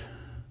 Matt Dodge.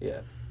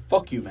 Yeah.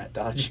 Fuck you, Matt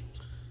Dodge.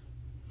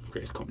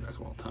 Greatest comeback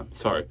of all time.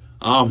 Sorry.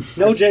 No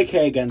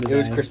JK again today. It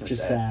was Christmas Which is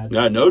Day. sad.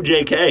 No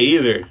JK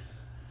either.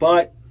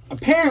 But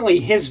apparently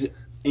his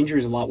injury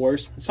is a lot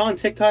worse. I saw on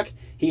TikTok,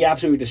 he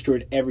absolutely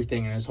destroyed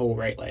everything in his whole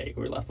right leg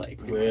or left leg.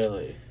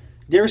 Really?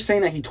 They were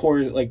saying that he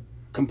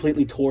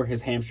completely tore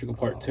his hamstring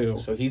apart too.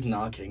 So he's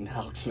not getting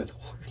Alex Smith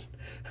Award.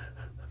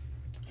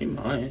 He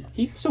might.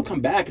 He can still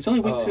come back. It's only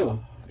week 2.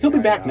 He'll be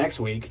back next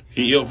week.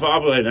 He'll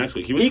probably play next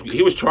week.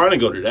 He was trying to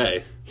go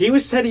today. He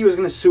said he was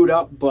going to suit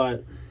up,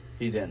 but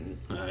He didn't.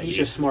 he's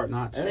just smart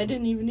not to. And they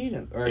didn't even need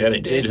him. Or Yeah, they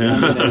did.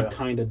 They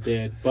kind of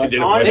did. But They did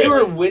it honestly, They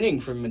were winning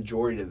for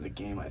majority of the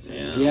game, I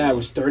think. yeah, it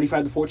was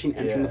 35-14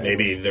 entering the fourth.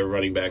 Maybe their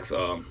running backs,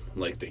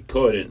 they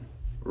couldn't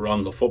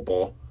run the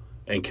football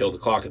and kill the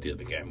clock at the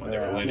end of the game when they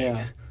were winning.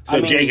 Yeah. So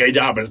J.K.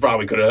 Dobbins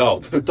probably could have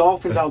helped. The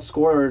Dolphins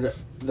outscored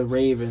the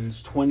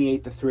Ravens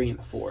 28-3 in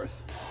the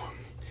fourth.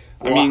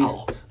 I mean,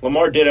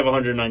 Lamar did have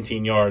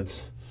 119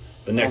 yards.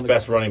 The next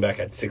best running back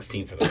had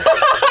 16 for them.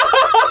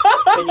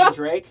 Kenyon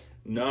Drake?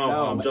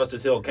 No,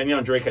 Justice Hill.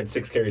 Kenyon Drake had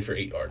 6 carries for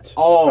 8 yards.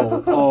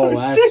 Oh,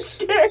 that's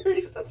 6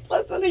 carries. That's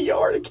less than a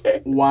yard a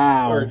carry.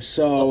 wow. A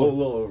So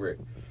little over it.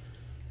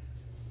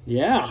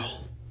 yeah,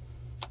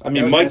 I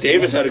mean, Mike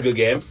Davis had a good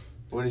game.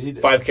 What did he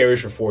do? 5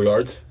 carries for 4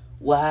 yards.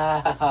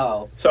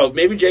 Wow. So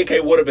maybe J.K.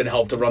 would have been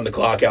helped to run the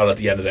clock out at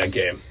the end of that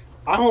game.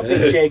 I don't think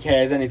JK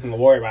has anything to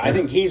worry about. I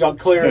think he's a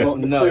clear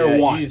one.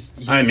 He's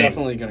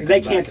definitely going to. They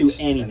can't do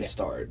anything.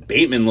 Start.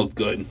 Bateman looked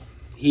good.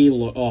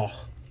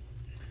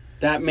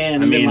 That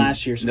man even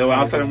last year. No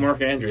outside of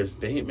Mark Andrews,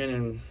 Bateman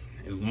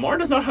and Lamar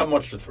does not have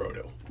much to throw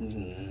to.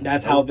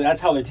 That's how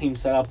their team's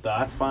set up, though.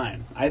 That's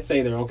fine. I'd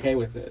say they're okay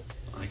with it.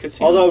 I could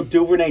see. Although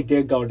Duvernay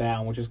did go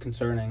down, which is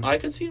concerning. I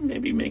could see him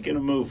maybe making a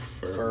move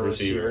for a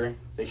receiver.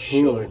 They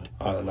should.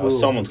 I don't know.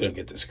 Someone's going to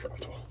get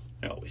disgruntled.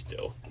 They always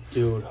do.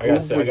 Dude, I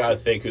gotta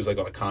think who's on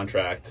a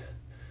contract.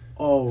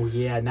 Oh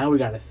yeah, now we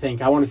gotta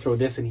think. I want to throw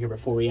this in here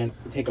before we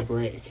take a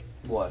break.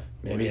 What?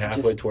 Maybe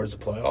halfway towards the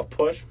playoff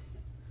push.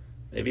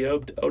 Maybe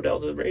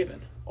Odell's a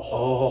Raven.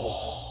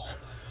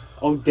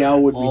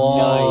 Odell would be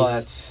nice.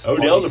 That's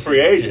Odell's a free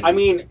agent. I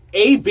mean,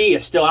 AB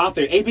is still out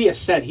there. AB has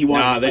said he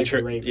wanted to play for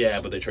the Ravens. Yeah,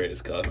 but they trade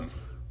his cousin.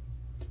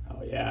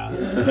 Oh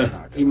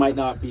yeah, he might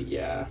not be.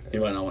 Yeah, He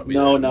might not want to be.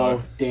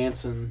 no,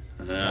 dancing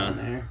Yeah. down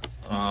there.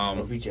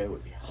 OBJ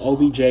would be.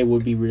 OBJ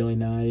would be really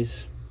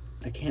nice.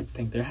 I can't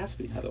think. There has to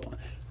be another one.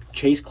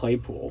 Chase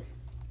Claypool.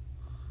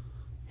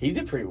 He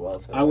did pretty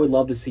well. I would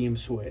love to see him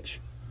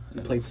switch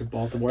and play for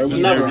Baltimore. It will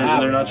They're never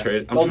happen. They're not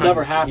traded. It'll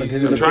never happen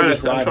because of the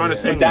biggest I'm trying to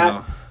rivalry. think.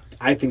 But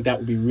I think that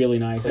would be really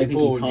nice. Claypool I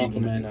think would he'd be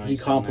compliment. nice He'd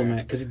on compliment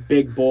there. because he's a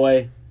big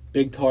boy,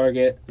 big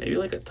target. Maybe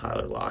like a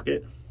Tyler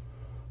Lockett.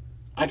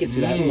 I could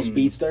see that little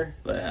speedster.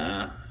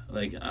 I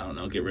don't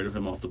know. Get rid of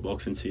him off the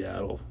books in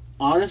Seattle.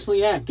 Honestly,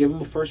 yeah, give him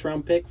a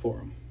first-round pick for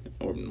him.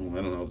 Or I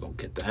don't know if they'll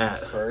get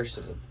that. First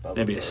is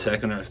Maybe a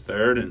second or a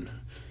third and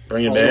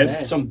bring him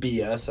in. Some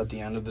BS at the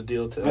end of the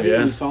deal too. I think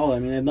it'd be solid. I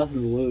mean, they have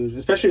nothing to lose.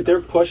 Especially if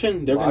they're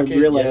pushing, they're going to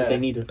realize that they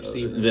need a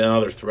receiver.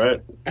 Another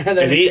threat. And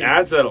he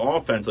adds that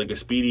offense like a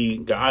speedy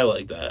guy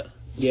like that.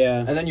 Yeah.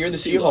 And then you're the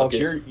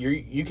Seahawks.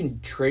 You can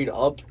trade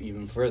up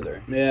even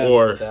further. Yeah.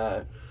 Or, With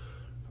that.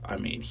 I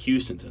mean,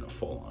 Houston's in a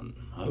full-on.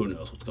 Who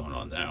knows what's going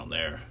on down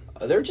there?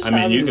 They're just.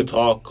 You could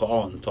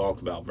call and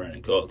talk about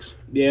Brandon Cooks.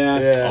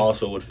 Yeah.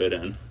 Also would fit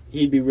in.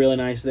 He'd be really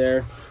nice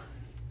there.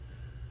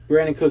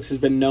 Brandon Cooks has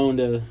been known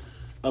to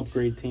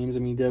upgrade teams. I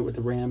mean, he did it with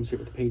the Rams, did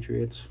it with the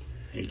Patriots.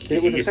 He Did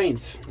it with the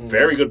Saints.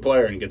 Very good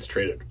player, and he gets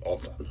traded all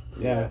the time.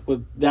 Yeah.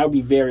 Well, that would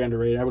be very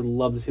underrated. I would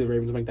love to see the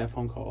Ravens make that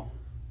phone call.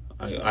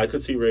 I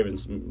could see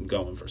Ravens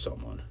going for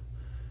someone.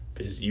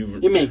 Because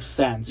It makes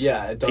sense.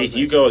 Yeah, it does. If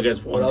you go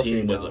against What one else are team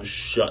you with doing? a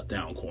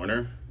shutdown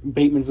corner,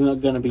 Bateman's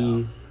not going to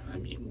be... I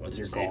mean, what's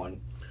You're his name?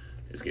 gone.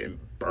 He's getting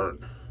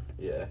burned.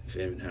 Yeah.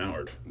 Xavier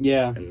Howard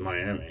Yeah. in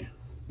Miami.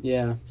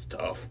 Yeah. It's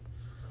tough.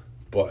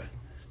 But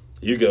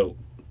you go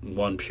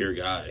one pure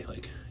guy,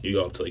 like you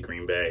go up to like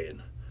Green Bay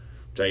and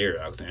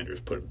Jair Alexander's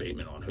putting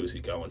Bateman on. Who's he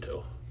going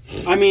to?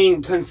 I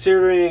mean,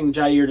 considering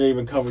Jair didn't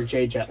even cover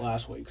J-Jet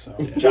last week, so...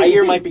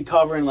 Jair might be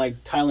covering,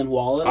 like, Tylen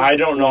Wallen. I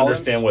don't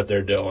understand what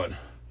they're doing.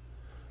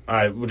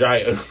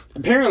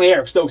 Apparently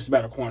Eric Stokes is a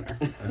better corner.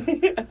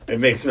 It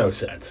makes no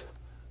sense.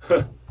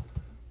 I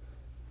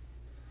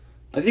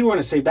think we're going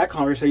to save that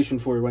conversation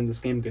for when this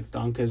game gets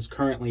done, because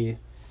currently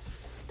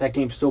that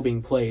game's still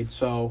being played,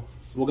 so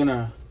we're going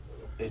to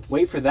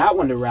wait for that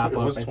one to wrap up. It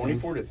was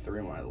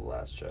 24-3 my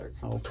last check.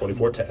 Oh,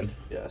 24-10.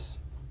 Yes.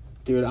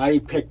 dude, I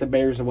picked the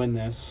Bears to win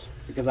this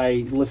because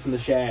I listened to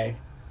Shay.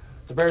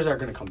 The Bears aren't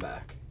going to come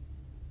back.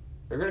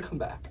 They're going to come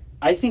back.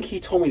 I think he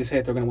told me to say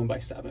that they're going to win by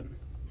 7.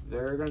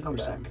 They're going to come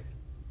back.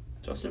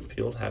 Justin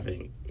Field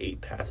having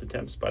 8 pass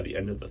attempts by the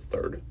end of the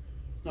third.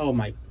 Oh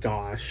my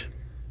gosh.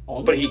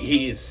 But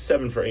he is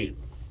 7 for 8.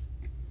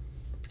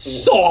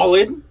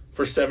 Solid.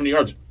 For 70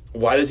 yards.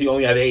 Why does he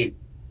only have 8?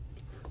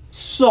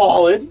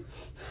 Solid.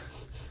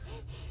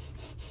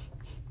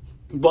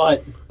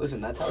 But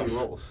listen, that's how he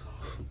rolls.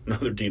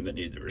 Another team that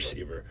needs a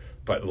receiver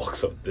by the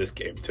looks of this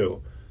game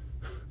too.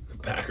 The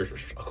Packers are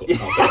struggling.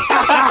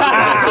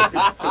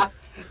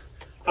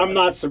 I'm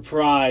not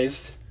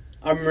surprised.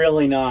 I'm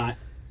really not.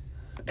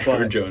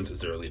 Aaron Jones is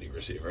their leading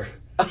receiver.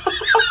 He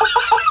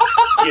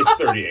has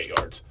 38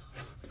 yards.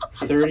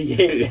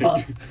 38.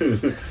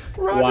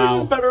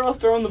 Rodgers is better off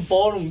throwing the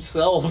ball to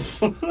himself.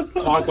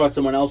 Talk about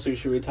someone else who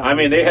should retire. I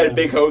mean, they had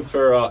big hopes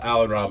for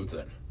Allen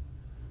Robinson.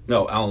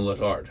 No, Allen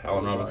Lazard.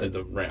 Allen Robinson's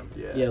a Ram.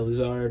 Yeah,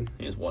 Lazard.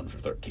 He's 1 for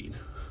 13.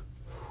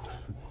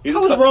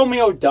 How was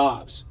Romeo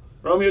Dobbs?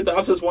 Romeo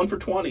Dobbs is 1 for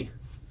 20.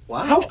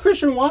 Wow. How's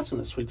Christian Watson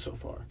this week so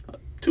far?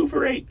 2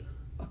 for 8.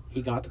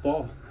 He got the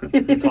ball.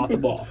 He caught the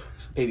ball.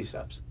 Baby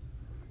steps.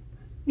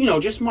 You know,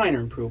 just minor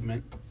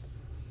improvement.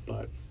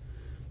 But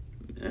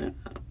Yeah.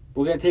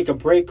 we're going to take a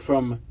break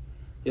from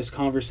this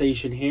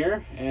conversation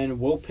here, and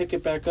we'll pick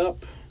it back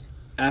up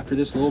after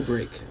this little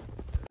break.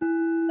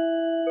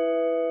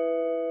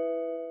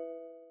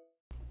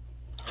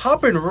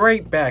 Hopping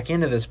right back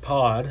into this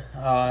pod.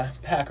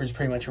 Packers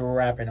pretty much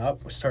wrapping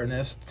up. We're starting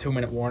this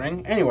 2-minute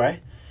warning.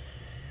 Anyway,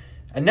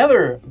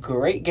 another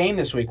great game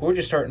this week. We're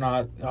just starting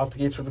off the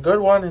gates with a good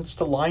one. It's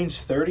the Lions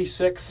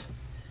 36.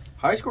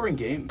 High-scoring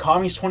game.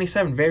 Commies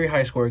 27. Very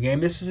high-scoring game.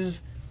 This is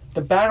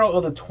the battle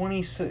of the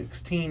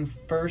 2016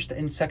 first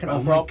and second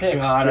overall picks.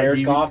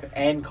 Jared Goff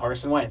and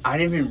Carson Wentz. I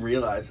didn't even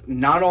realize.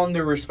 Not on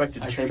their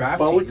respective draft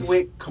both teams.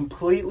 with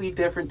completely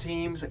different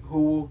teams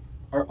who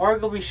are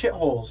arguably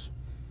shitholes.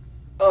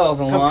 Oh,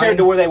 the compared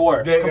to where they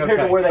were. Compared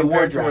to where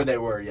Compared they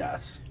were,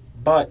 yes.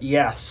 But,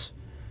 yes.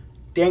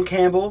 Dan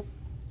Campbell,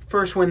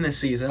 first win this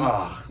season.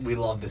 Oh, we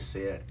love to see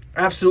it.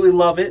 Absolutely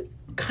love it.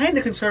 Kind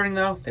of concerning,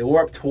 though. They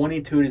were up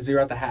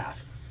 22-0 at the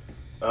half.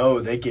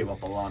 Oh, they gave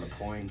up a lot of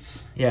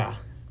points. Yeah.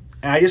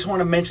 And I just want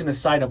to mention the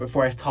side note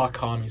before I talk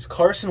commies.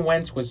 Carson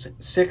Wentz was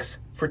 6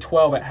 for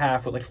 12 at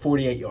half with like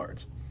 48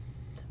 yards.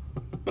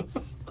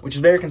 Which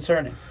is very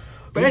concerning.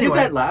 But he did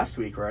that last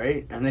week,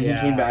 right? And then he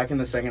came back in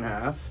the second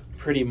half.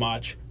 Pretty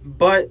much.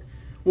 But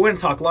we're going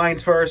to talk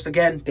Lions first.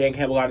 Again, Dan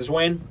Campbell got his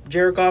win.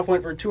 Jared Goff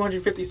went for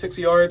 256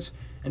 yards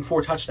and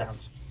 4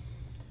 touchdowns.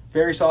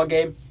 Very solid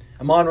game.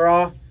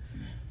 Amon-Ra,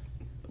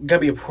 going to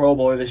be a Pro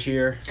Bowler this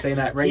year. Saying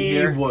that right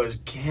here. He was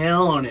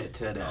killing it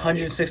today.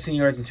 116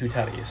 yards and 2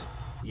 tutties.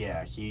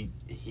 Yeah, he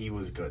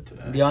was good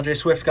today. DeAndre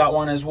Swift got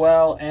one as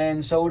well,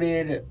 and so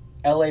did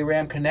LA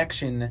Ram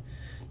connection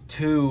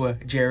to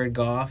Jared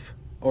Goff.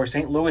 Or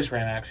St. Louis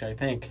Ram, actually, I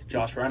think.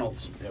 Josh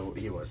Reynolds.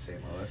 He was St.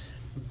 Louis.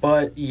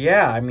 But,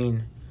 yeah, I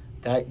mean,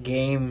 that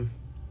game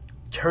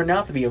turned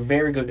out to be a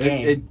very good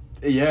game.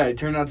 It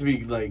turned out to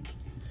be like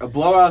a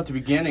blowout at the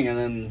beginning, and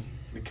then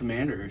the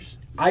Commanders.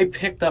 I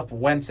picked up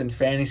Wentz in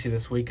fantasy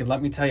this week, and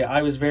let me tell you,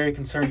 I was very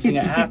concerned seeing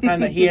at halftime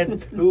that he had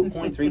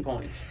 2.3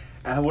 points.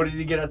 What did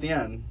he get at the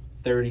end?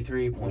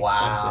 33 points.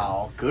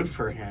 Wow, good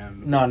for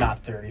him. No,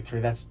 not 33.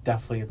 That's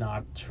definitely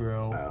not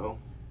true. Oh.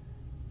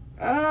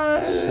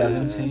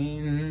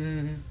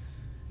 17.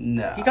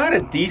 No. He got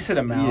a decent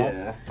amount.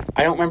 Yeah.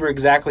 I don't remember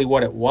exactly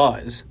what it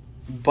was,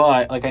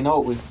 but I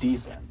know it was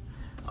decent.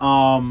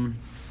 So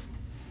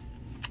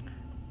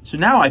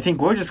now I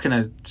think we're just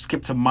gonna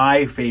skip to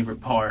my favorite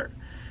part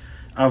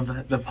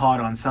of the pod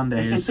on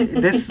Sundays.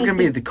 This is gonna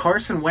be the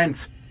Carson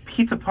Wentz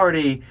Pizza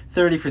Party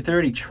 30 for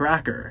 30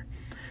 tracker.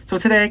 So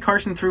today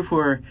Carson threw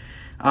for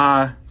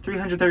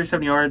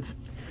 337 yards,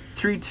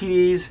 3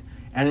 TDs,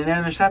 and an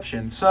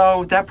interception.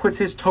 So that puts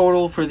his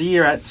total for the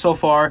year at, so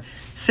far,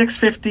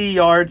 650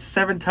 yards,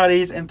 7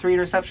 tutties, and 3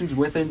 interceptions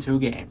within 2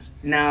 games.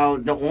 Now,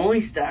 the only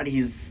stat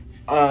he's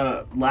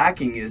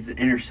lacking is the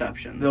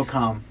interceptions. They'll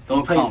come.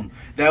 They'll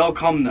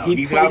come, though.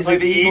 He's got to plays play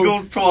the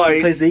Eagles twice.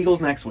 He plays the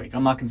Eagles next week.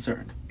 I'm not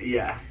concerned.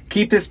 Yeah.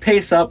 Keep this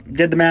pace up.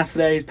 Did the math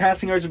today. His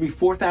passing yards would be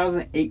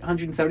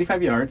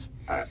 4,875 yards.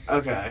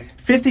 Okay.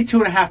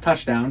 52.5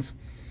 touchdowns.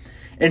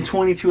 And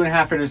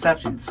 22.5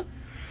 interceptions.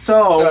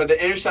 So the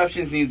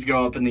interceptions needs to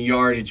go up, and the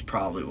yardage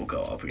probably will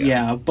go up again.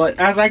 Yeah, but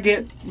as I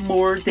get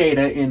more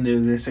data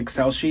into this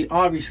Excel sheet,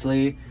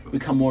 obviously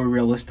become more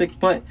realistic.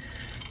 But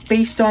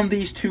based on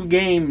these 2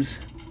 games,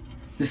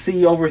 to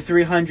see over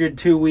 300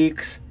 2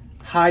 weeks,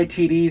 high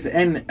TDs,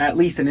 and at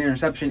least an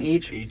interception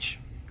each,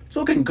 it's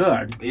looking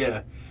good.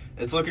 Yeah,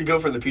 it's looking good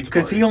for the Pizza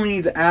Party. Because he only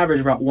needs to average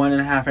about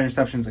 1.5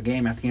 interceptions a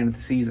game at the end of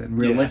the season,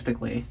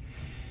 realistically. Yeah.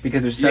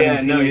 Because there's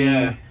 17.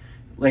 Yeah.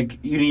 Like,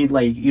 you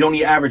don't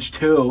need average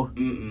 2.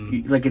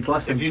 Mm-mm. It's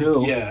less than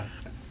 2. Yeah.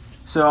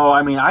 So,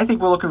 I mean, I think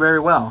we're looking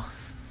very well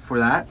for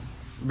that.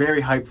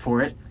 Very hyped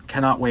for it.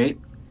 Cannot wait.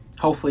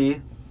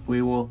 Hopefully,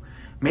 we will.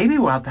 Maybe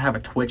we'll have to have a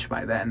Twitch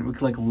by then. We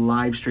could,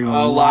 live stream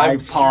a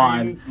live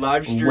pod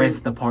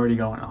with the party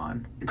going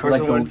on.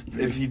 Carson Wentz,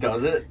 if he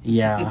does it?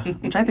 Yeah,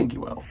 which I think he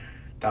will.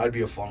 That would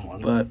be a fun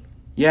one. But,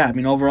 yeah, I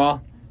mean,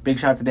 overall, big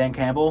shout out to Dan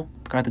Campbell.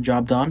 Got the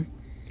job done.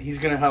 He's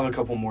going to have a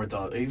couple more.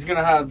 He's going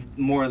to have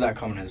more of that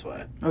coming his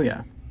way. Oh,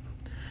 yeah.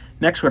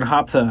 Next, we're going to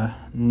hop to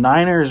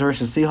Niners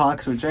versus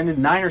Seahawks, which ended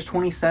Niners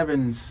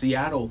 27,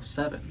 Seattle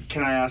 7.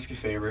 Can I ask a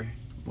favor?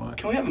 What?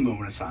 Can we have a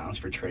moment of silence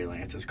for Trey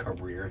Lance's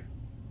career?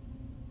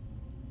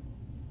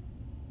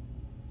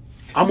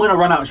 I'm gonna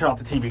run out and shut off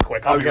the TV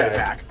quick. I'll be right Okay.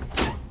 back.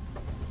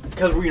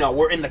 Because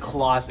we're in the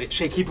closet.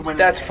 Shay, keep him in.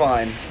 That's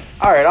fine.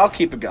 All right, I'll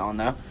keep it going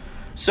though.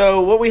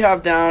 So what we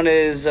have down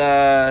is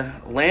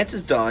Lance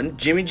is done.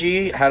 Jimmy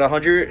G had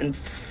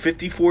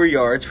 154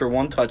 yards for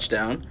 1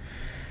 touchdown.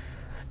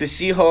 The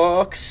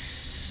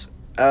Seahawks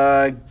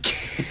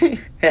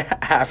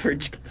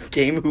average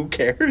game. Who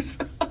cares?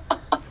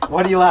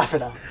 What are you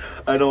laughing at?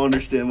 I don't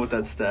understand what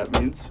that stat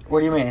means. What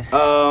do you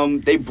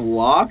mean? They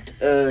blocked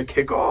a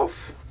kickoff.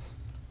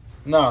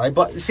 No,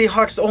 but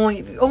Seahawks. The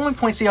only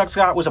point Seahawks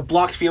got was a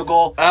blocked field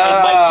goal,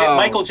 Oh. and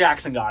Michael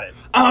Jackson got it.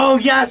 Oh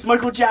yes,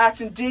 Michael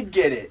Jackson did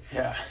get it.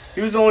 Yeah. He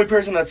was the only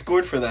person that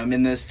scored for them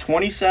in this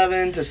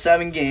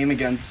 27-7 game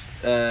against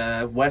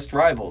West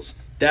rivals.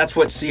 That's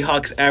what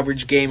Seahawks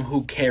average game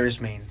who cares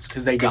means,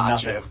 because they did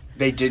Gotcha. nothing.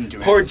 They didn't do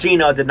it. Poor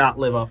Gino did not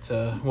live up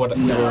to what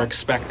we were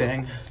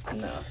expecting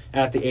No.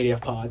 at the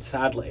 80th pod,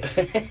 sadly.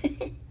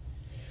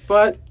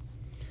 But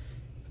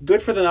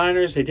good for the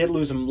Niners. They did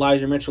lose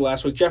Elijah Mitchell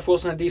last week. Jeff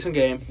Wilson had a decent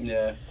game.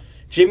 Yeah.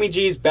 Jimmy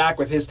G's back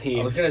with his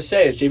team. I was gonna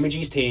say It's Jimmy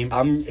G's team.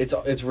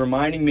 It's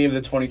reminding me of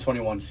the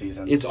 2021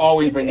 season. It's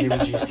always been Jimmy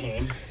G's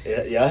team.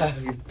 yeah.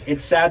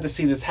 It's sad to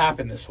see this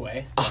happen this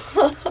way.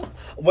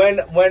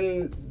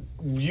 When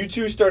you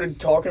two started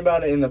talking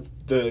about it in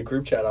the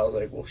group chat, I was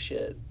like, well,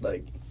 shit.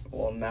 Like,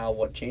 well, now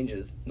what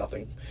changes?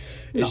 Nothing.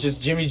 It's just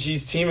Jimmy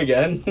G's team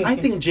again. I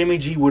think Jimmy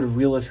G would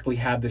realistically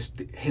have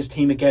his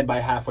team again by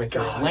halfway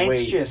through. God, Lance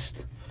wait.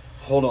 just,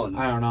 Hold on.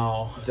 I don't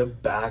know. The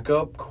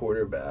backup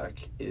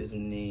quarterback is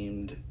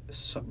named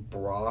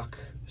Brock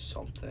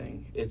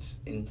something. It's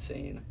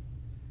insane.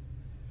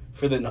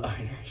 For the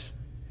Niners.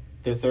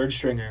 Their third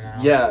stringer now.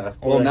 Yeah.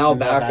 Or Well, their- now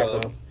their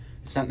backup.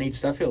 It's not Nate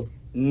Stuffield.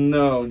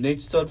 No, Nate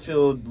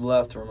Studfield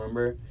left,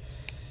 remember?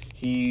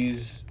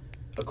 He's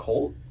a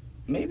Colt,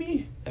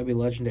 maybe? That'd be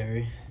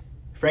legendary.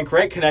 Frank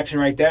Reich connection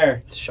right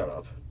there. Shut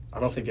up.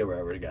 I don't think they were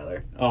ever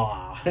together.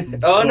 Aw.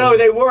 Oh, no,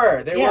 they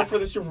were. They Yeah. were for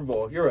the Super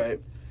Bowl. You're right.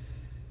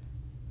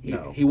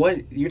 No. He was.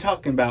 You're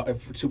talking about a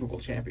Super Bowl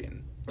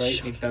champion, right?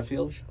 Shut Nate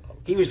Stuffield.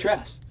 He was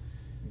dressed.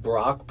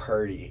 Brock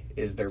Purdy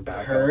is their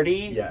backup.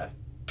 Purdy? Yeah.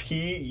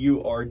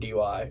 Purdy.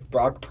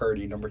 Brock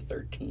Purdy, number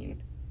 13.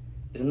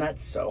 Isn't that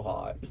so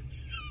hot?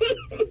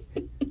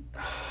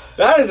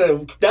 That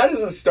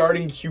is a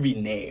starting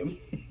QB name.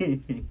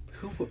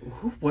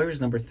 Who wears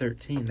number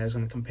 13 that I was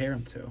going to compare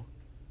him to?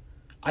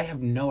 I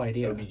have no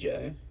idea.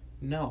 OBJ.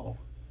 No.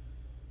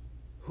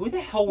 Who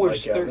the hell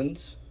wears Mike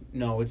Evans.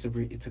 No, it's a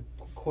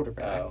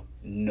quarterback. Oh,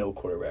 no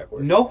quarterback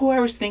wears. Know who I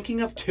was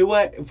thinking of?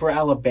 Tua for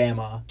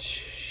Alabama.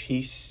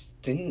 He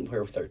didn't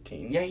wear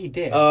 13. Yeah, he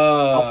did.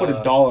 I'll put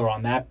 $1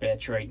 on that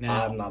bitch right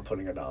now. I'm not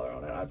putting $1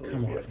 on it. I believe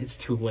Come you. on, it's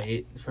too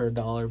late for a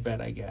 $1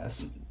 bet, I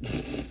guess.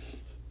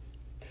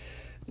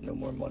 No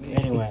more money.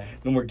 Anyway.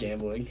 No more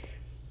gambling.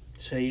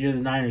 So you do the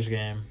Niners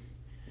game.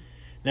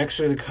 Next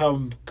are the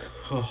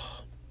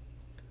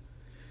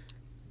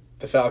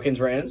The Falcons,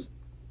 Rams.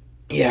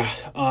 Yeah.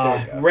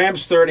 There you go.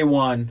 Rams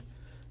 31,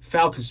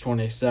 Falcons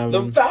 27.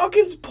 The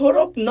Falcons put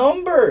up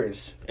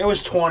numbers. It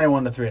was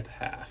 21-3 at the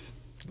half.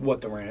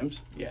 What, the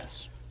Rams?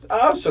 Yes.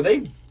 Oh, so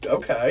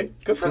okay.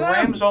 Good for The them.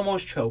 Rams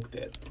almost choked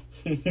it.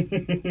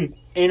 In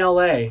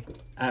LA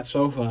at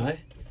SoFi.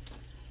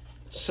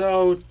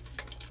 So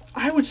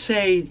I would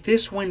say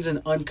this win's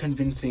an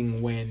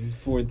unconvincing win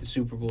for the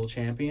Super Bowl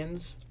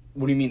champions.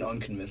 What do you mean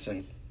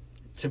unconvincing?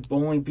 To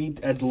only beat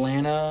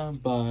Atlanta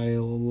by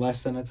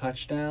less than a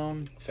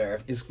touchdown Fair.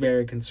 is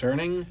very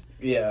concerning.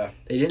 Yeah.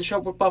 They didn't show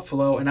up with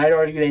Buffalo, and I'd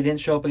argue they didn't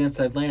show up against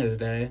Atlanta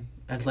today.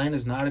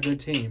 Atlanta's not a good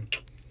team.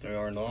 They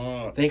are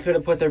not. They could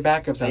have put their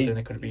backups out there and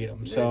they could have beat them.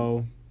 they-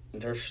 So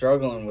They're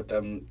struggling with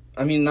them.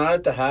 I mean, not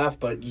at the half,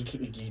 but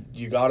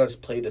you got to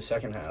play the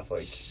second half.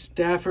 Like,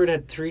 Stafford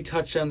had 3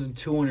 touchdowns and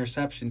 2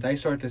 interceptions. I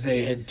start to he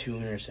say had 2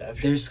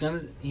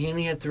 interceptions. he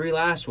only had 3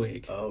 last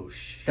week. Oh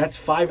shit. That's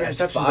 5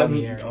 interceptions on the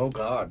year. Oh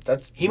god,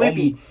 that's He might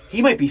be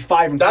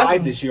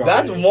 5-5 this year.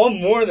 That's already.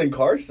 one more than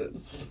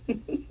Carson.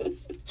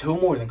 2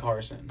 more than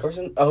Carson.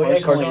 Carson. Oh yeah,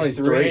 Carson Carson only only has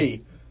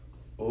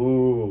 3.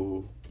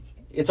 Ooh.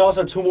 It's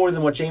also 2 more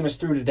than what Jameis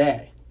threw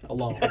today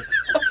alone.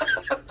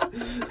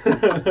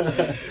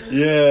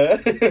 Yeah.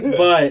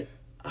 But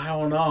I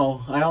don't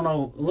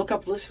know. Look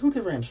up. Listen, who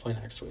did the Rams play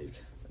next week?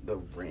 The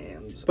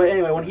Rams. But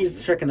anyway, when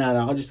he's checking that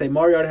out, I'll just say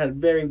Mariota had a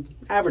very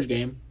average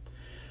game.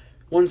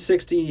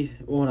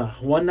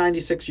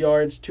 196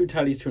 yards, 2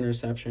 tutties, 2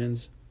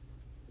 interceptions.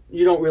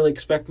 You don't really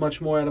expect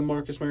much more out of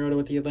Marcus Mariota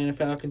with the Atlanta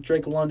Falcons.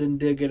 Drake London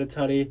did get a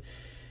tutty,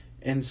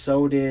 and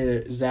so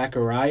did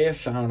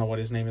Zacharias. I don't know what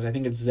his name is. I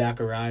think it's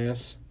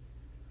Zacharias.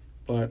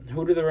 But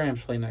who do the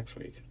Rams play next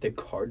week? The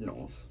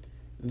Cardinals.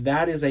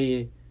 That is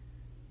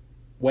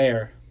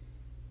where?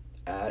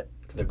 At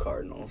the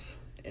Cardinals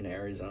in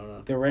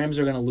Arizona. The Rams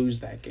are going to lose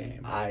that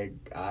game. The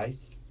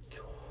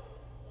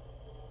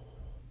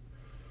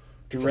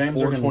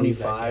Rams are going to lose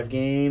that 425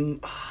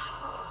 game.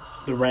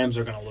 The Rams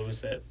are going to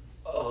lose it.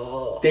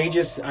 Oh.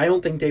 I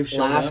don't think they've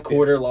shown Last up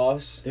quarter yet.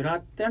 loss. They're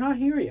not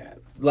here yet.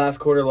 Last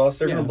quarter loss.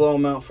 They're Yeah. gonna blow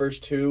them out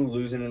first 2,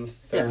 losing in the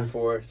third Yeah. and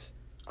fourth.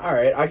 All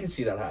right, I can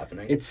see that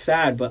happening. It's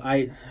sad, but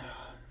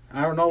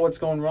I don't know what's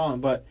going wrong,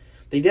 but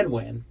they did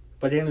win.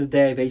 But at the end of the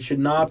day, they should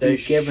not be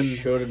given.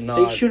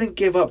 They shouldn't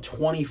give up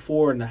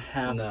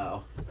 24.5.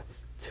 No.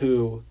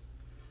 To.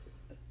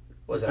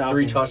 Was that Falcons.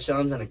 3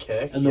 touchdowns and a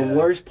kick? And the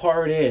worst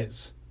part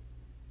is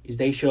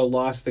they should have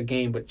lost the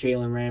game, but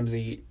Jalen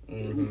Ramsey,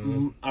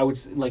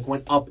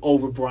 went up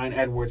over Brian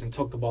Edwards and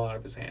took the ball out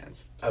of his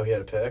hands. Oh, he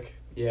had a pick?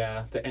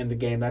 Yeah, to end the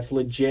game. That's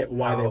legit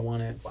why they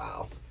won it.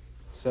 Wow.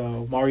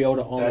 So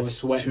Mariota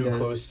almost went too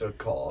close to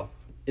call.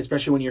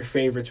 Especially when you're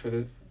favorites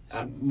for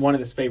one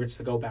of the favorites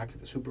to go back to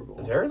the Super Bowl.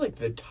 They're like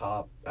the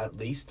top at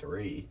least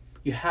 3.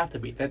 You have to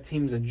be. That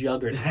team's a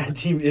juggernaut. That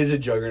team is a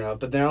juggernaut,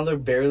 but now they're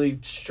barely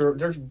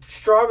they're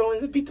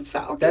struggling to beat the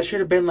Falcons. That should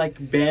have been like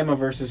Bama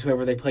versus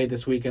whoever they played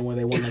this weekend where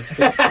they won like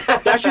 6.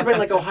 That should have been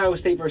like Ohio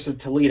State versus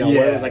Toledo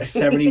where it was like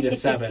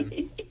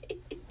 70-7.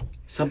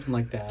 Something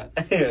like that.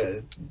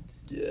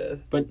 Yeah.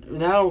 But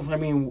now, I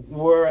mean,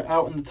 we're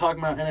out and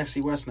talking about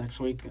NFC West next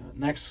week.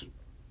 Next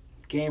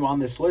game on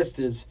this list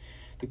is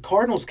the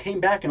Cardinals came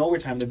back in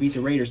overtime to beat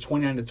the Raiders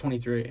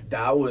 29-23.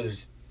 That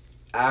was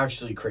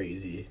actually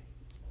crazy.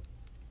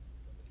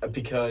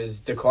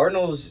 Because the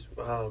Cardinals,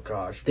 oh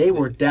gosh. They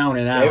were down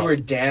and out. They were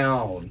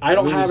down. I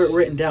don't have it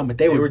written down, but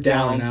they were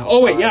down and out.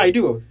 Oh, wait, yeah, I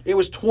do. It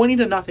was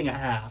 20-0 at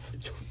half.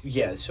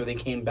 Yeah, so they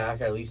came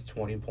back at least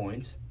 20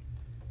 points.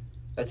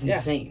 That's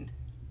insane.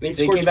 They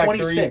scored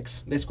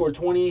 26. They scored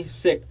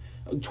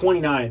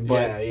 29,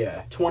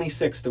 but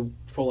 26 to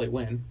fully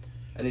win.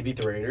 And they beat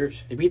the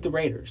Raiders? They beat the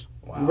Raiders.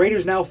 Wow. The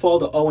Raiders now fall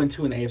to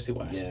 0-2 in the AFC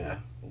West. Yeah.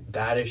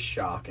 That is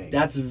shocking.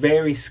 That's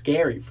very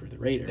scary for the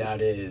Raiders.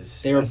 That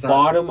is. They were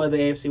bottom of the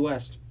AFC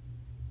West.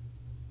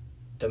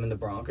 Them and the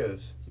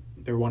Broncos.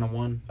 They're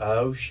 1-1.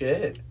 Oh,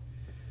 shit.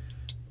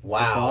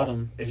 Wow.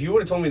 Bottom. If you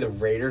would have told me the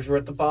Raiders were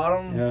at the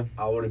bottom, yeah,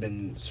 I would have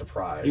been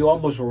surprised. You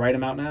almost will write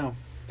them out now.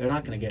 They're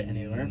not going to get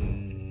anywhere.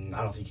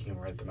 I don't think you can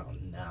write them out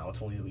now.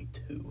 It's only week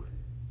 2.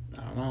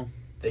 I don't know.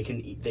 They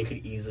could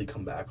easily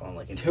come back on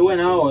like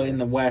 2-0 in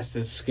the West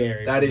is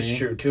scary. That is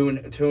true.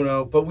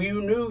 2-0, but we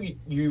knew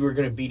you were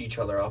going to beat each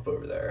other up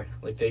over there.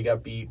 Like they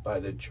got beat by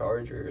the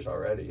Chargers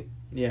already.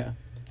 Yeah,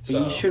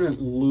 but you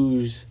shouldn't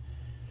lose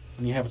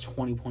when you have a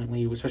 20-point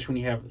lead, especially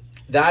when you have.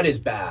 That is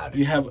bad.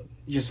 You have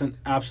just an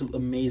absolute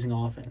amazing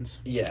offense.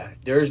 Yeah,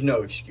 there's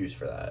no excuse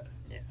for that.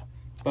 Yeah,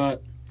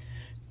 but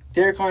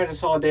Derek Carr had a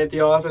solid day at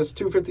the office.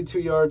 252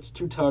 yards,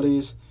 2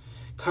 tutties.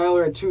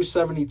 Kyler had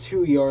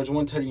 272 yards,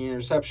 1 tutty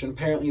interception.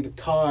 Apparently, the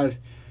COD,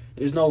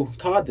 there's no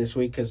COD this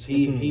week because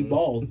he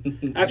balled.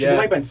 Actually, there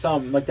might have been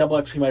some. Like, double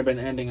XP might have been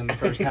ending in the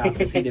first half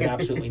because he did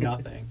absolutely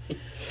nothing.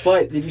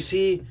 But did you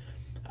see?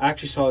 I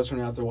actually saw this when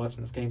I was out there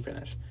watching this game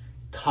finish.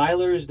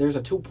 There's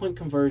a 2-point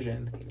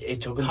conversion.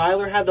 It took him.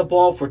 Kyler had the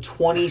ball for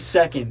 20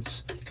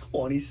 seconds.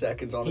 20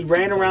 seconds on. He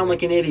ran around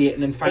like an idiot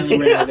and then finally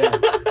ran it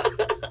in.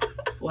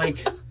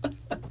 Like.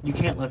 You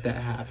can't let that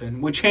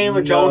happen. With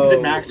Chandler Jones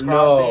and Max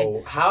Crosby.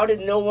 No. How did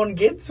no one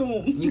get to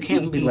him? You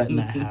can't be letting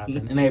that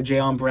happen. And they have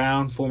Jayon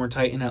Brown, former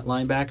Titan at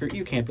linebacker.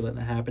 You can't be letting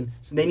that happen.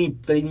 So they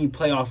need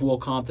playoff Will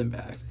Compton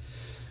back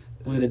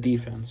with the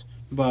defense.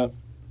 But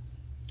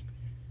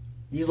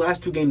these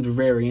last 2 games are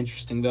very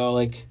interesting, though.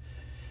 Like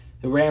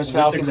the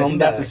Rams-Falcons, I think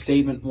that's a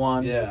statement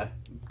one. Yeah.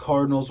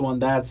 Cardinals one,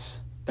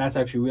 that's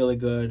actually really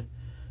good.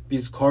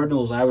 Because the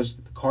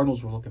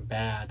Cardinals were looking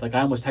bad. Like,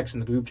 I almost texted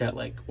in the group chat,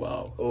 like,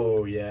 whoa.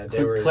 Oh, yeah.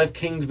 Cliff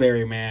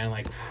Kingsbury, man.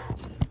 Like,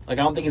 I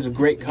don't think he's a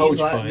great coach,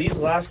 but... These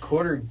last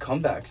quarter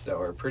comebacks, though,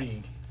 are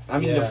pretty... I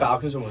mean, the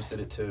Falcons almost did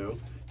it, too.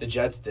 The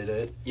Jets did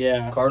it.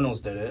 Yeah.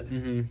 Cardinals did it.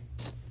 Mm-hmm.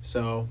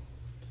 So,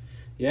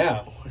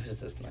 yeah. What is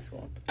this next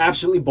one?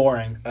 Absolutely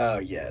boring. Oh,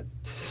 yeah.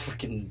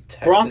 Freaking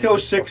Texans.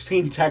 Broncos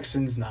 16,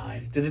 Texans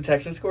 9. Did the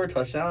Texans score a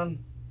touchdown?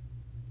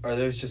 Or are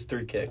those just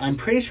 3 kicks? I'm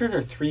pretty sure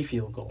they're 3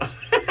 field goals.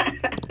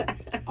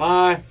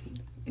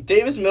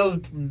 Davis Mills,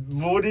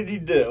 what did he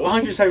do?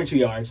 172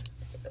 yards.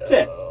 That's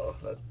it. Oh,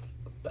 that's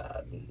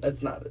bad.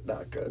 That's not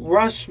good.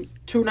 Rush,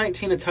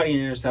 219, a tutty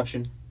and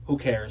interception. Who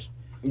cares?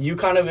 You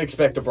kind of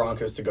expect the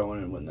Broncos to go in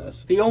and win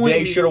this.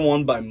 They should have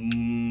won by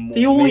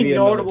the only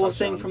notable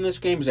thing from this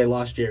game is they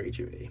lost Jerry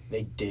Jeudy.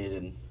 They did,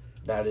 and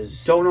that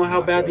is... Don't know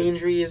how bad the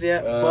injury is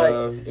yet,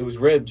 but... It was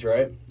ribs,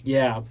 right?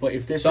 Yeah, but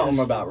if this Something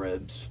about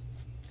ribs.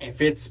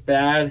 If it's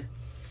bad...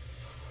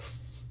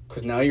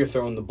 Because now you're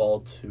throwing the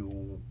ball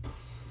to...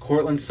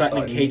 Cortland Sutton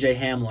and KJ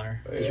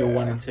Hamler is your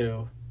 1 and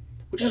 2.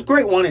 Which is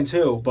great 1 and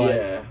 2, but...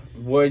 Yeah,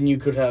 when you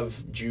could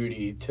have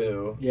Judy,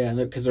 too. Yeah,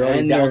 because they're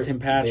already down Tim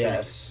Patrick.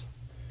 Yes.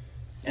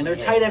 And their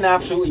tight end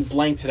absolutely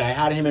blanked today. I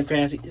had him in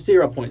fantasy.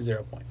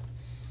 0.0 point.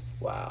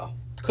 Wow.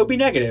 Could be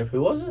negative.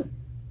 Who was it?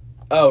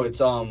 Oh,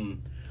 it's,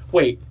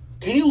 Wait,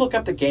 can you look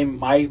up the game,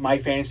 my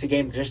fantasy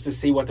game, just to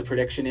see what the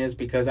prediction is?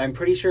 Because I'm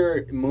pretty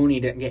sure Mooney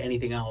didn't get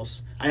anything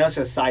else. I know it's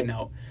a side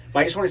note, but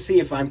I just want to see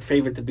if I'm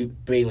favored to be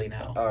Bailey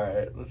now. All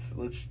right,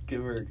 let's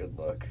give her a good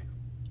look.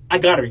 I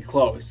gotta be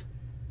close.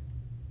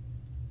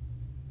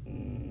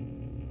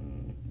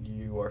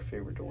 You are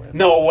favored to win.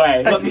 No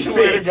way. Let me see.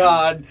 Swear to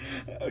God.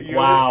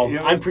 Wow.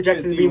 I'm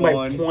projected to be by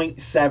 0.7,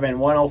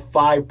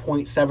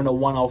 105.7 to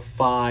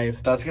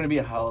 105. That's going to be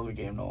a hell of a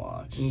game to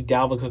watch. You need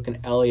Dalvin Cook and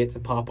Elliott to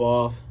pop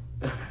off.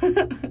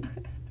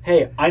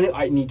 Hey,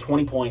 I need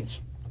 20 points.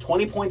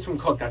 20 points from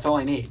Cook. That's all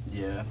I need.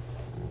 Yeah.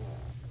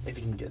 If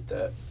you can get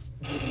that.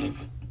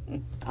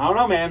 I don't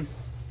know, man.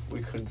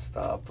 We couldn't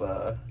stop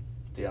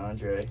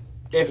DeAndre.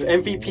 If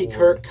MVP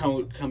Kirk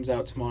comes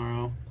out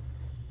tomorrow.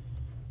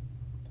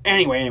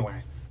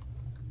 Anyway.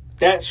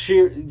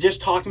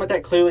 Just talking about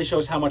that clearly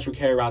shows how much we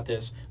care about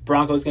this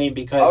Broncos game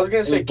because I was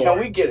going to say, boring. can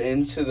we get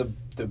into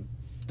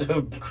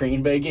the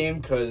Green Bay game?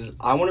 Because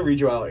I want to read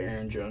you out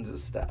Aaron Jones'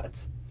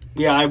 stats.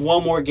 Yeah, I have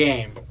one more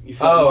game.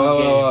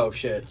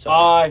 Shit.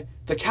 Sorry.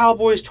 The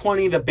Cowboys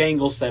 20, the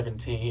Bengals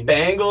 17.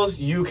 Bengals,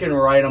 you can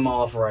write them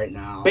off right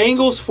now.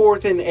 Bengals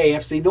fourth in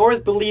AFC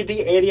North. Believe the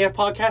ADF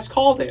podcast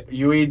called it.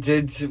 We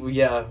did,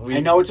 yeah. I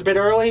know it's a bit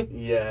early.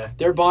 Yeah.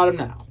 They're bottom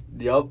now.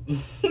 Yup.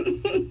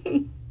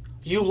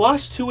 You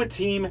lost to a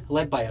team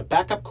led by a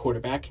backup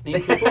quarterback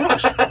named Cooper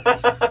Rush.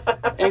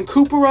 And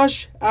Cooper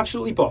Rush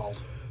absolutely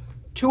balled.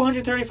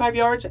 235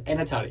 yards and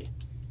a tutty.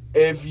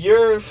 If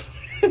you're...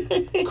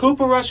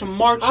 Cooper Rush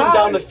marched him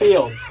down the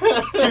field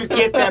to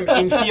get them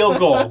in field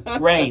goal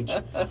range.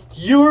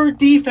 Your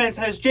defense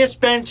has just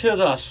been to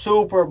the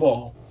Super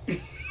Bowl.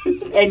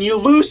 And you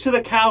lose to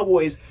the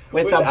Cowboys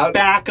with a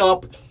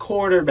backup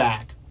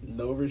quarterback.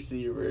 No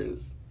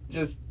receivers.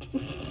 Just...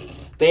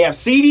 They have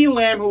CeeDee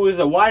Lamb, who is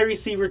a wide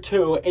receiver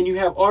too, and you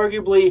have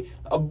arguably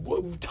a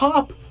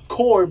top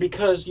core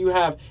because you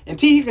have... And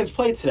T. Higgins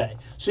played today.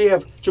 So you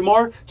have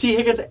Jamar, T.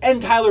 Higgins,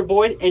 and Tyler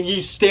Boyd, and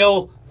you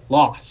still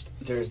lost.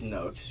 There's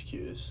no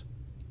excuse.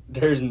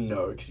 And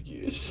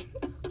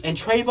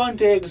Trayvon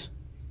Diggs,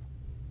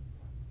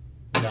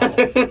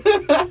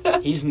 no.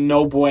 He's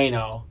no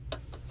bueno.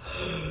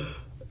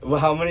 Well,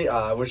 how many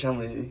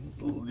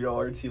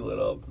yards he lit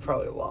up?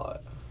 Probably a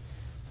lot.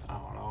 I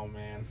don't know,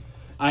 man.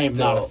 I am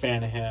not a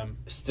fan of him.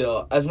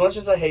 Still, as much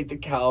as I hate the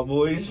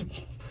Cowboys,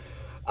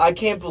 I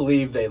can't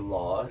believe they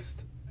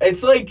lost.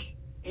 It's like...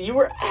 You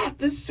were at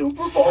the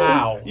Super Bowl.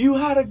 How? You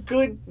have a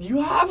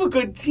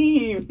good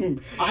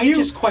team. I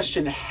just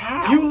question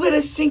how. You let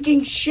a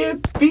sinking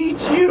ship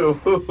beat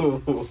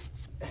you.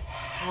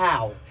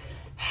 How?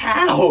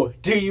 How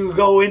do you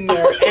go in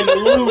there and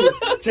lose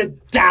to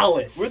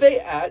Dallas? Were they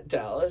at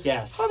Dallas?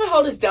 Yes. How the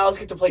hell does Dallas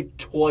get to play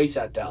twice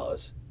at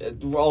Dallas?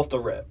 Off the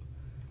rip.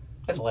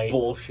 That's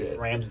bullshit.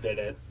 Rams did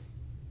it.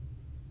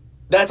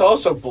 That's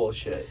also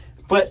bullshit.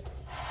 But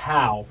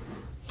how?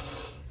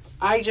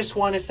 I just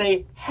want to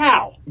say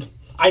how.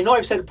 I know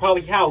I've said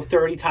probably how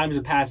 30 times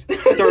in the past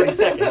 30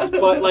 seconds,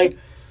 but like...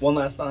 One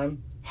last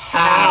time.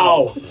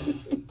 How?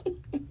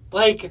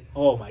 Like,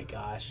 oh my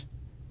gosh.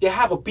 You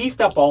have a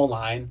beefed up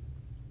O-line.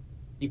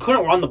 You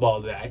couldn't run the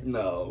ball today.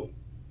 No.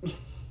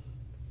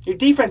 Your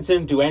defense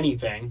didn't do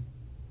anything.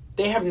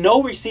 They have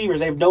no receivers.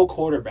 They have no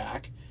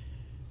quarterback.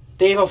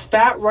 They have a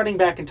fat running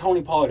back in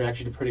Tony Pollard who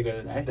actually did pretty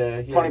good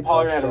today. Tony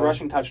Pollard had a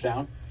rushing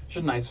touchdown. Which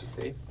is nice to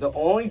see. The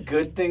only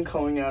good thing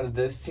coming out of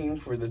this team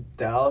for the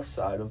Dallas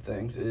side of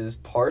things is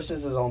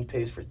Parsons is on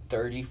pace for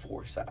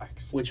 34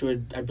 sacks. Which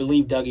would, I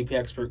believe, Doug EP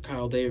expert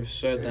Kyle Davis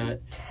said There's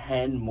that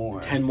 10 more.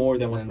 10 more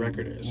than what the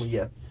record is.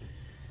 Yeah.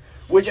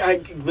 Which I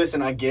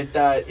get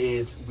that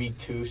it's week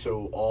 2,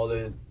 so all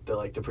the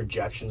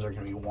projections are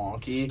gonna be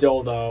wonky.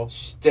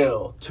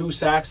 Still 2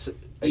 sacks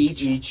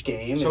each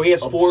game. So he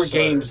has absurd.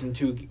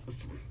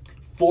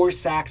 4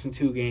 sacks in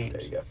 2 games.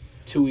 There you go.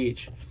 2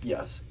 each.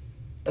 Yes.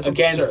 That's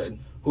against absurd.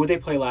 Who did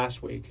they play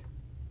last week?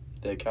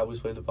 The Cowboys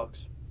played the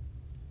Bucs.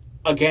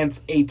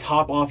 Against a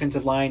top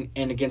offensive line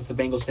and against the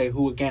Bengals today,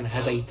 who again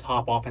has a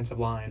top offensive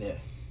line. Yeah.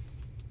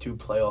 2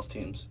 playoff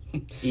teams.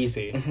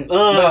 Easy.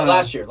 No,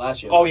 last year.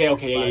 Oh yeah,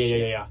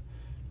 okay,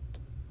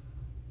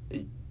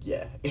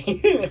 yeah.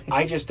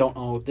 I just don't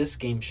know. This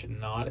game should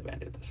not have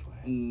ended this way.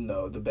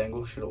 No, the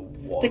Bengals should have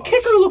won. The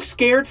kicker looked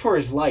scared for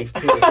his life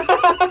too.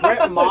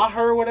 Brett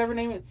Maher, whatever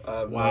name it. I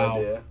have no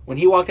idea. When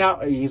he walked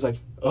out, he's like,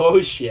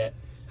 "Oh shit,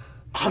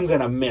 I'm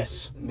gonna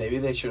miss." Maybe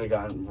they should have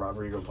gotten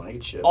Rodrigo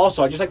Blankenship.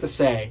 Also, I'd just like to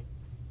say,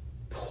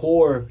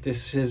 poor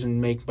decision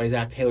making by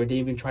Zach Taylor. They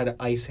even try to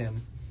ice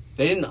him.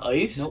 They didn't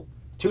ice? Nope.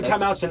 2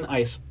 timeouts and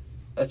ice.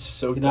 That's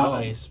so Did dumb.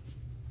 not ice.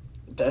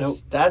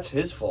 That's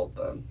his fault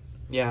then.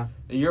 Yeah.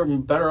 You're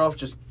better off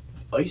just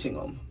icing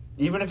them.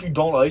 Even if you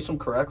don't ice them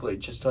correctly,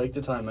 just take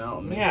the timeout.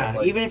 And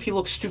Yeah, even if you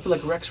look stupid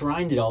like Rex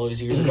Ryan did all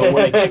those years ago,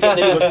 where they kick it and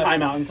then he goes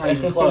timeout and it's not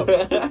even close.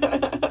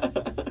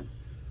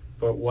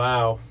 But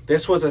wow,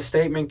 this was a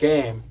statement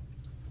game.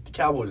 The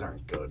Cowboys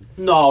aren't good.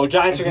 No,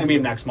 Giants are going to be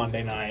next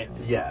Monday night.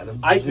 Yeah, the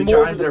more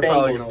Giants for are the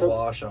probably Bengals. going to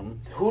wash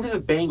them. Who do the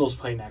Bengals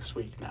play next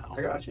week now?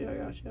 I got you.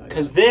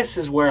 Because this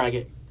is where I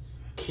get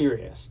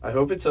curious. I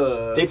hope it's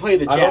a... They play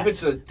the Jets. I hope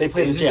it's a... They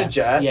play is the it Jets.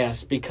 the Jets?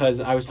 Yes, because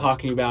I was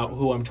talking about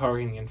who I'm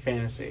targeting in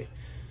fantasy.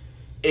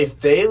 If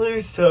they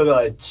lose to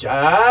the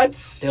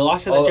Jets... They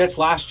lost to the Jets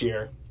last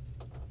year.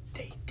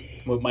 They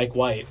did. With Mike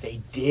White.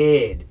 They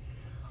did.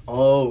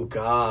 Oh,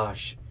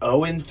 gosh.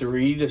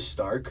 0-3 to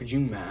start. Could you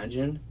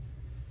imagine?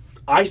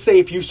 I say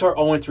if you start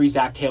 0-3,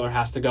 Zach Taylor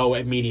has to go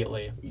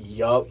immediately.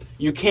 Yup.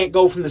 You can't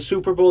go from the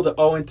Super Bowl to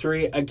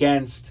 0-3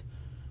 against...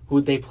 Who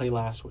did they play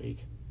last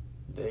week?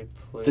 They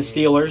played... The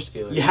Steelers.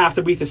 You have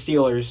to beat the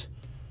Steelers.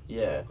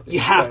 Yeah. You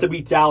have to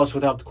beat Dallas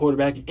without the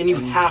quarterback, and you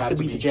have to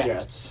beat the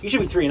Jets. You should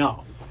be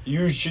 3-0.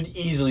 You should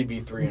easily be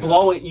 3-0.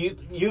 Blowing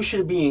you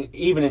should be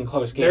even in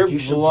close games. They're you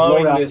should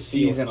blowing blow out this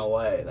the Steelers. season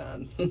away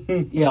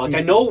then. Yeah, like I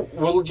know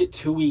we're legit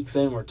 2 weeks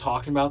in. We're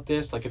talking about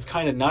this. Like it's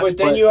kind of nuts. But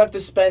then you have to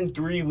spend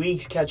 3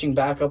 weeks catching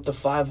back up to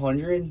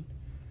 500.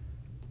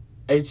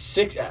 It's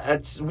 6.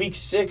 At week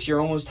 6, you're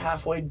almost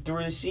halfway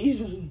through the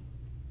season.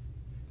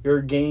 You're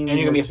a game, and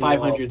you're gonna be a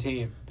 500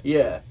 team.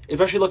 Yeah,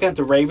 especially looking at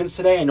the Ravens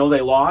today. I know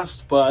they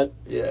lost, but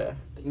yeah,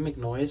 they can make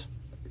noise.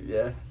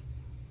 Yeah,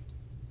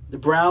 the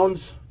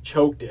Browns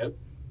choked it,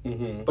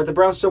 mm-hmm. but the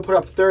Browns still put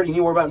up 30. And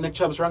you worry about Nick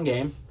Chubb's run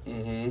game.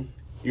 Mm-hmm.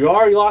 You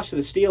already lost to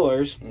the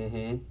Steelers. Mm-hmm.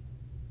 You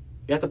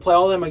have to play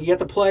all of them. You have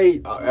to play.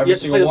 You have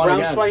to play the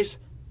Browns again. Twice.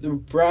 The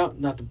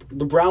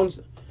Browns.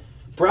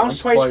 Browns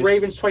twice,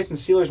 Ravens twice, and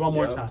Steelers one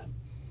more time.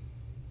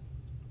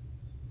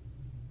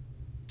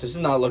 This is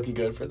not looking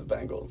good for the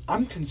Bengals.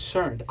 I'm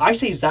concerned. I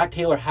say Zach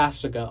Taylor has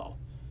to go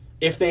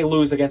if they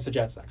lose against the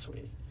Jets next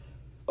week.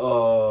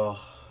 Well,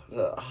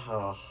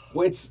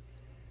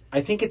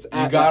 I think it's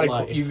at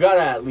MetLife. You gotta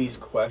at least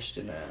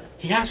question it.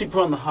 He has to be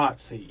put on the hot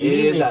seat. It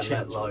is at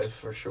MetLife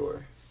for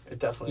sure. It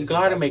definitely. You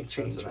gotta make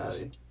changes.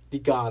 You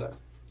gotta.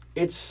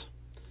 I'm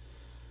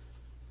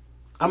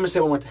gonna say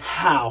one more time.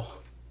 How?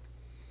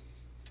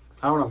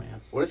 I don't know, man.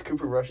 What does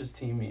Cooper Rush's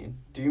team mean?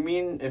 Do you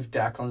mean if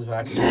Dak comes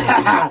back?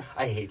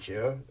 I hate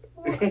you.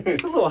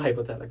 Just a little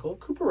hypothetical.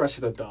 Cooper Rush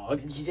is a dog.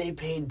 They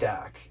paid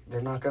Dak.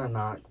 They're not gonna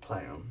not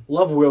play him.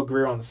 Love Will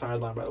Greer on the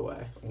sideline, by the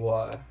way.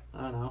 Why?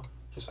 I don't know.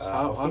 Just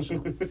how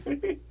watching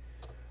him.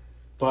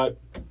 But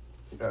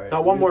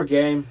got one more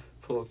game.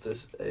 Pull up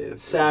this.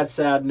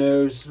 Sad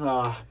news.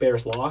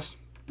 Bears lost.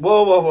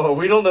 Whoa.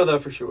 We don't know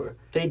that for sure.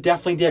 They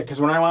definitely did,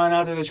 because when I went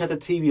out there to shut the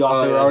TV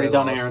off, they were already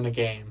done airing the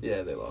game.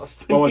 Yeah, they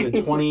lost. What was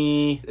it,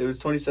 20? It was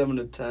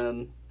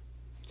 27-10.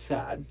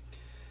 Sad.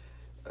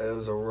 It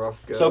was a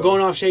rough go. So going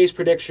off Shay's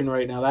prediction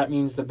right now, that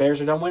means the Bears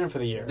are done winning for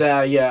the year.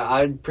 Yeah,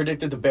 I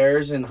predicted the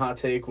Bears in Hot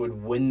Take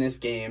would win this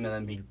game and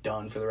then be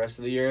done for the rest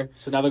of the year.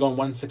 So now they're going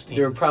 1-16.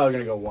 They're probably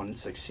going to go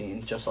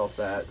 1-16 just off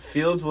that.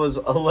 Fields was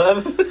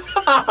 11.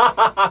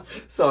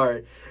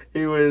 Sorry.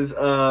 He was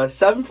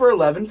 7 for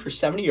 11 for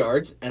 70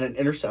 yards and an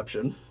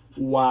interception.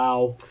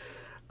 Wow.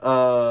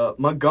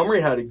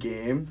 Montgomery had a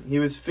game. He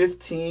was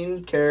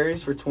 15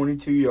 carries for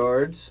 22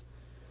 yards.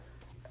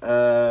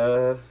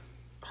 Herbert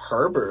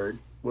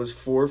was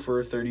 4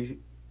 for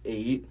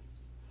 38.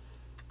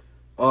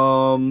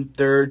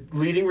 Their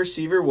leading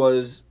receiver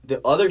was the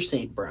other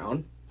St.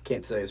 Brown.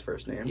 Can't say his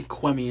first name.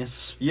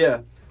 Equemius. Yeah.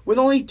 With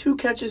only 2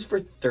 catches for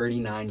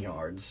 39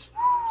 yards.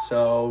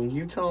 So,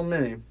 you tell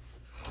me.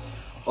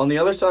 On the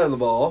other side of the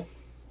ball,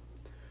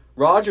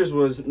 Rodgers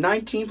was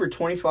 19 for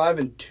 25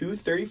 and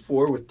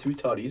 234 with 2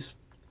 tutties.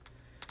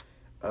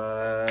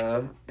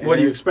 What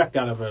do you expect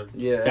out of a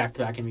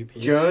back-to-back MVP?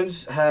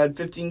 Jones had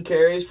 15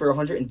 carries for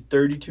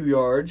 132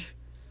 yards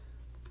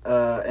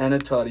and a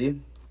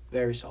tutty.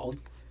 Very solid.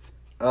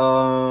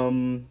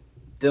 Dylan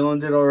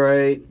did all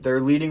right.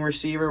 Their leading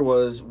receiver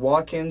was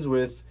Watkins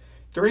with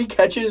 3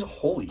 catches.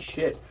 Holy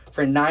shit.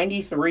 For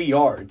 93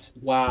 yards.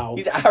 Wow.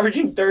 He's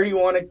averaging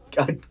 31 a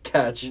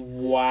catch.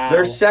 Wow.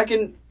 Their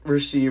second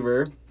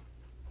receiver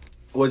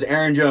was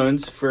Aaron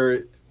Jones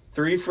for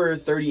 3 for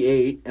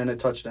 38 and a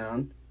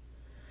touchdown.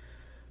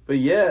 But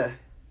yeah,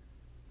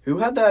 who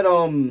had that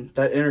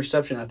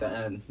interception at the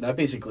end? That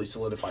basically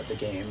solidified the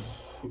game.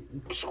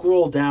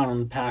 Scroll down on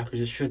the Packers.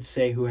 It should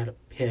say who had a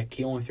pick.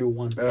 He only threw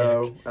 1 pick.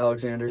 Oh,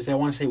 Alexander. I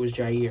want to say it was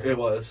Jair. It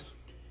was.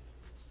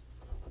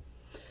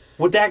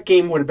 That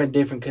game would have been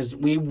different because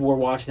we were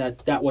watching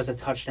that. That was a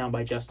touchdown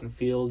by Justin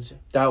Fields.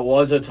 That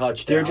was a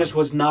touchdown. There just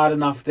was not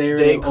enough there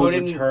to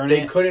overturn it.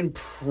 They couldn't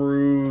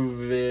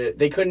prove it.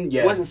 They couldn't.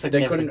 Yeah, it wasn't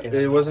significant.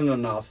 It wasn't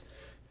enough.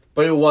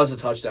 But it was a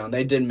touchdown.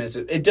 They did miss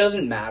it. It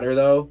doesn't matter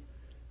though.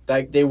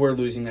 Like they were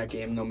losing that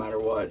game no matter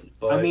what.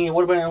 But I mean, it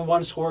would have been a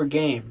 1-score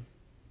game.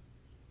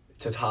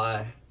 It's a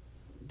tie.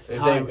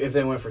 If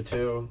they went for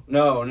 2.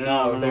 No.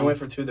 If they went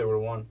for 2, they would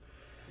have won.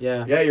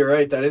 Yeah. Yeah, you're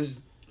right. That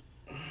is.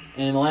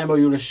 And Lambeau,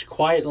 you would have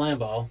quiet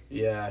Lambeau.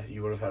 Yeah,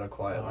 you would have had a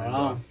quiet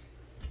Lambeau.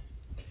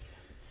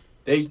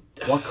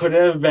 What could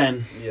it have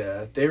been?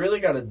 Yeah, they really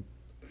got to.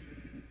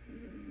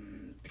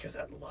 Because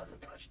that was a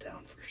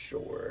touchdown for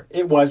sure.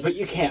 It was, but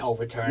you can't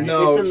overturn it.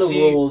 No, it's in the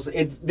rules.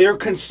 They're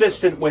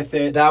consistent with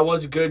it. That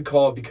was a good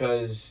call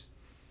because.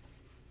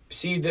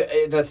 See,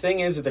 the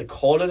thing is, if they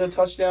called it a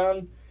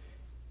touchdown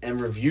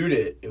and reviewed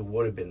it, it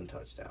would have been a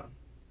touchdown.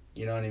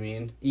 You know what I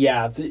mean?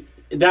 Yeah.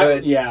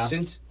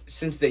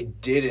 Since they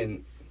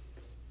didn't.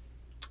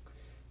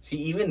 See,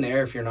 even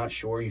there, if you're not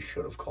sure, you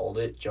should have called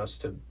it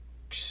just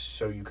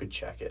so you could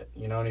check it.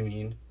 You know what I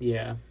mean?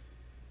 Yeah.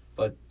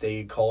 But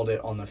they called it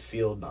on the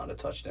field, not a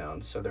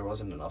touchdown, so there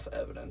wasn't enough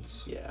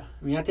evidence. Yeah.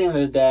 I mean, at the end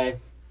of the day,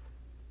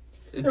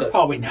 they're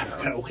probably never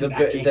going to win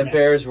that game. The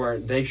Bears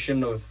weren't. They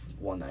shouldn't have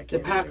won that game.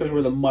 The Packers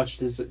were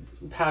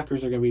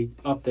Packers are going to be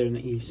up there in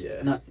the East.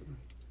 Yeah. Not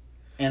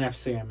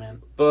NFC, I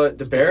mean. But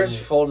the Bears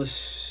fall to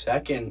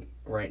second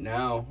right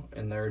now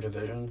in their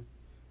division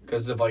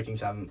because the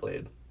Vikings haven't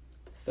played.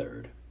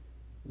 Third.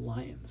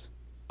 Lions.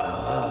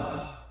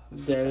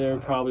 They're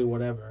probably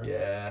whatever.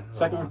 Yeah.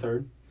 Second or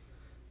third.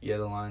 Yeah,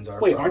 the Lions are.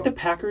 Wait, aren't the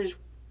Packers?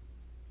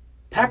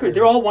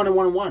 They're all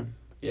 1-1-1.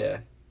 Yeah.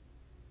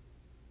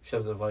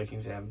 Except the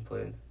Vikings, they haven't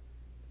played.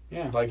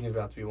 Yeah. The Vikings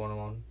about to be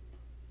 1-1.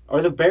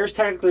 Are the Bears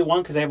technically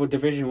won because they have a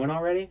division win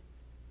already?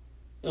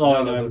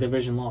 Oh, no, they have a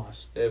division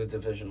loss. They have a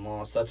division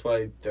loss. That's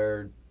why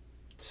they're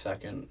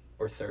second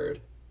or third.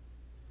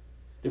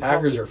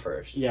 Packers are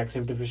first. Yeah, because they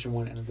have a division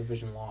win and a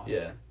division loss.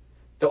 Yeah.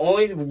 The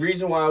only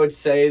reason why I would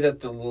say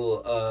that the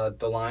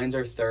Lions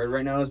are third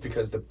right now is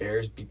because the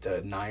Bears beat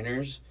the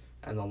Niners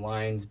and the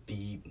Lions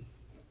beat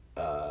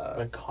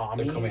the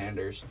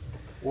Commanders.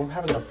 We're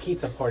having a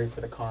pizza party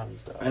for the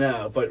commies, though. I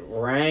know, but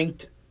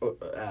ranked,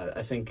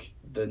 I think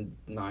the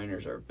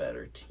Niners are a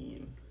better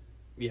team.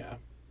 Yeah.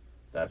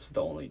 That's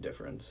the only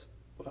difference.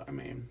 But, I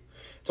mean...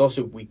 It's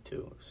also week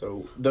 2,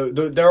 so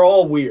they're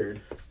all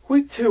weird.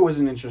 Week 2 was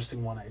an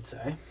interesting one, I'd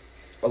say.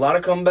 A lot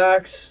of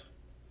comebacks.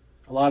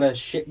 A lot of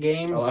shit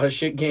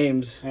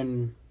games.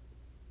 And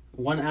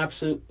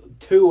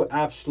two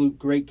absolute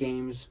great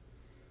games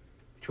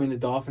between the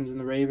Dolphins and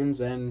the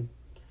Ravens and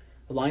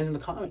the Lions and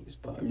the Commies.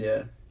 But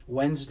yeah.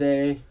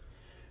 Wednesday,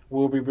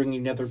 we'll be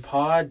bringing another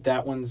pod.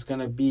 That one's going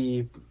to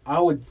be...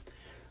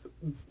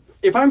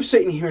 If I'm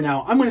sitting here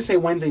now, I'm going to say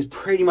Wednesday's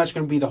pretty much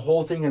going to be the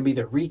whole thing, going to be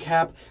the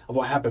recap of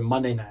what happened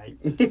Monday night.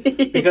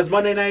 Because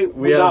Monday night,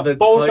 we got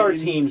both our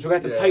teams. We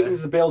got the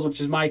Titans, the Bills,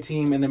 which is my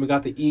team, and then we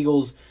got the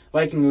Eagles,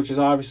 Vikings, which is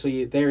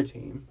obviously their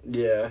team.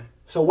 Yeah.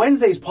 So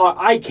Wednesday's pod,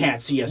 I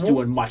can't see us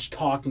doing much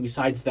talking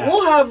besides that.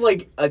 We'll have,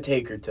 a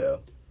take or two.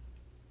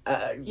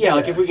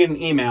 Like if we get an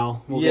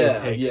email, we'll get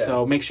a take. Yeah.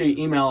 So make sure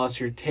you email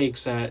us your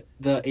takes at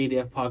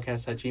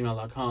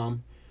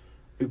theadfpodcast@gmail.com.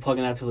 Be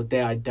plugging that till the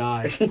day I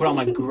die. Put on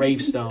my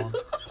gravestone.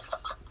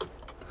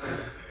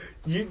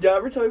 You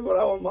ever tell me what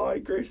I want my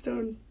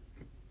gravestone?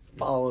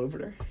 Bottle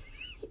opener.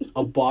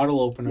 A bottle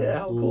opener. Yeah,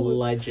 how cool.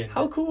 Legend.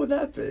 How cool would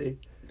that be?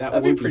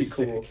 That'd be pretty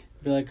cool.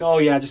 Be like, oh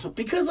yeah, just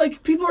because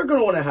people are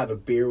gonna want to have a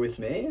beer with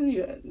me, and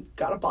you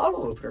got a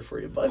bottle opener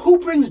for you, bud. Who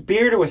brings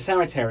beer to a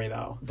cemetery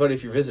though? But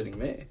if you're visiting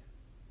me,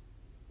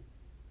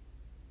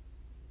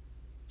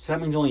 so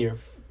that means only your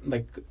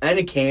and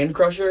a can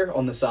crusher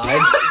on the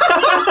side.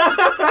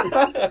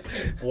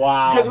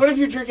 Wow. Because what if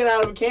you're drinking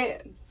out of a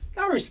can?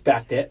 I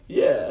respect it.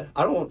 Yeah.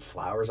 I don't want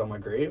flowers on my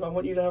grave. I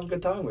want you to have a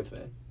good time with me.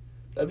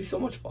 That'd be so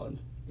much fun.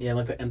 Yeah,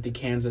 like the empty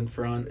cans in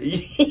front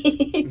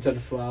instead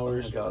of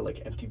flowers. Oh my god,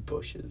 like empty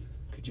bushes.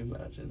 Could you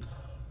imagine?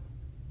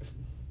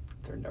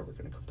 They're never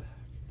gonna come back.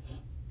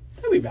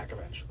 They'll be back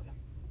eventually.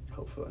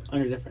 Hopefully.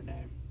 Under a different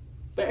name.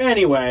 But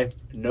anyway.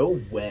 No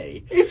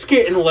way. It's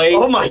getting late.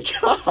 Oh my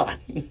god.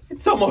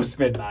 It's almost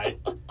midnight.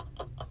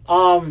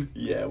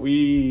 Yeah,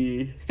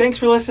 Thanks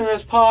for listening to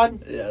this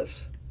pod.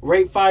 Yes.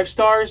 Rate 5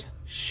 stars.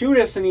 Shoot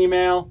us an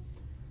email.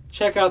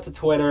 Check out the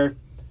Twitter.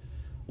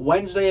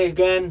 Wednesday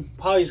again.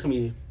 Probably just going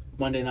to be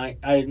Monday night.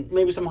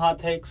 Maybe some hot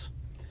takes.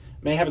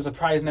 May have a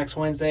surprise next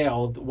Wednesday.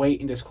 I'll wait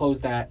and disclose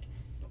that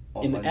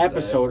in the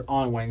episode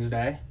on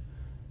Wednesday.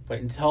 But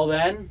until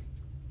then,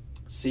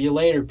 see you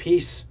later.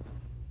 Peace.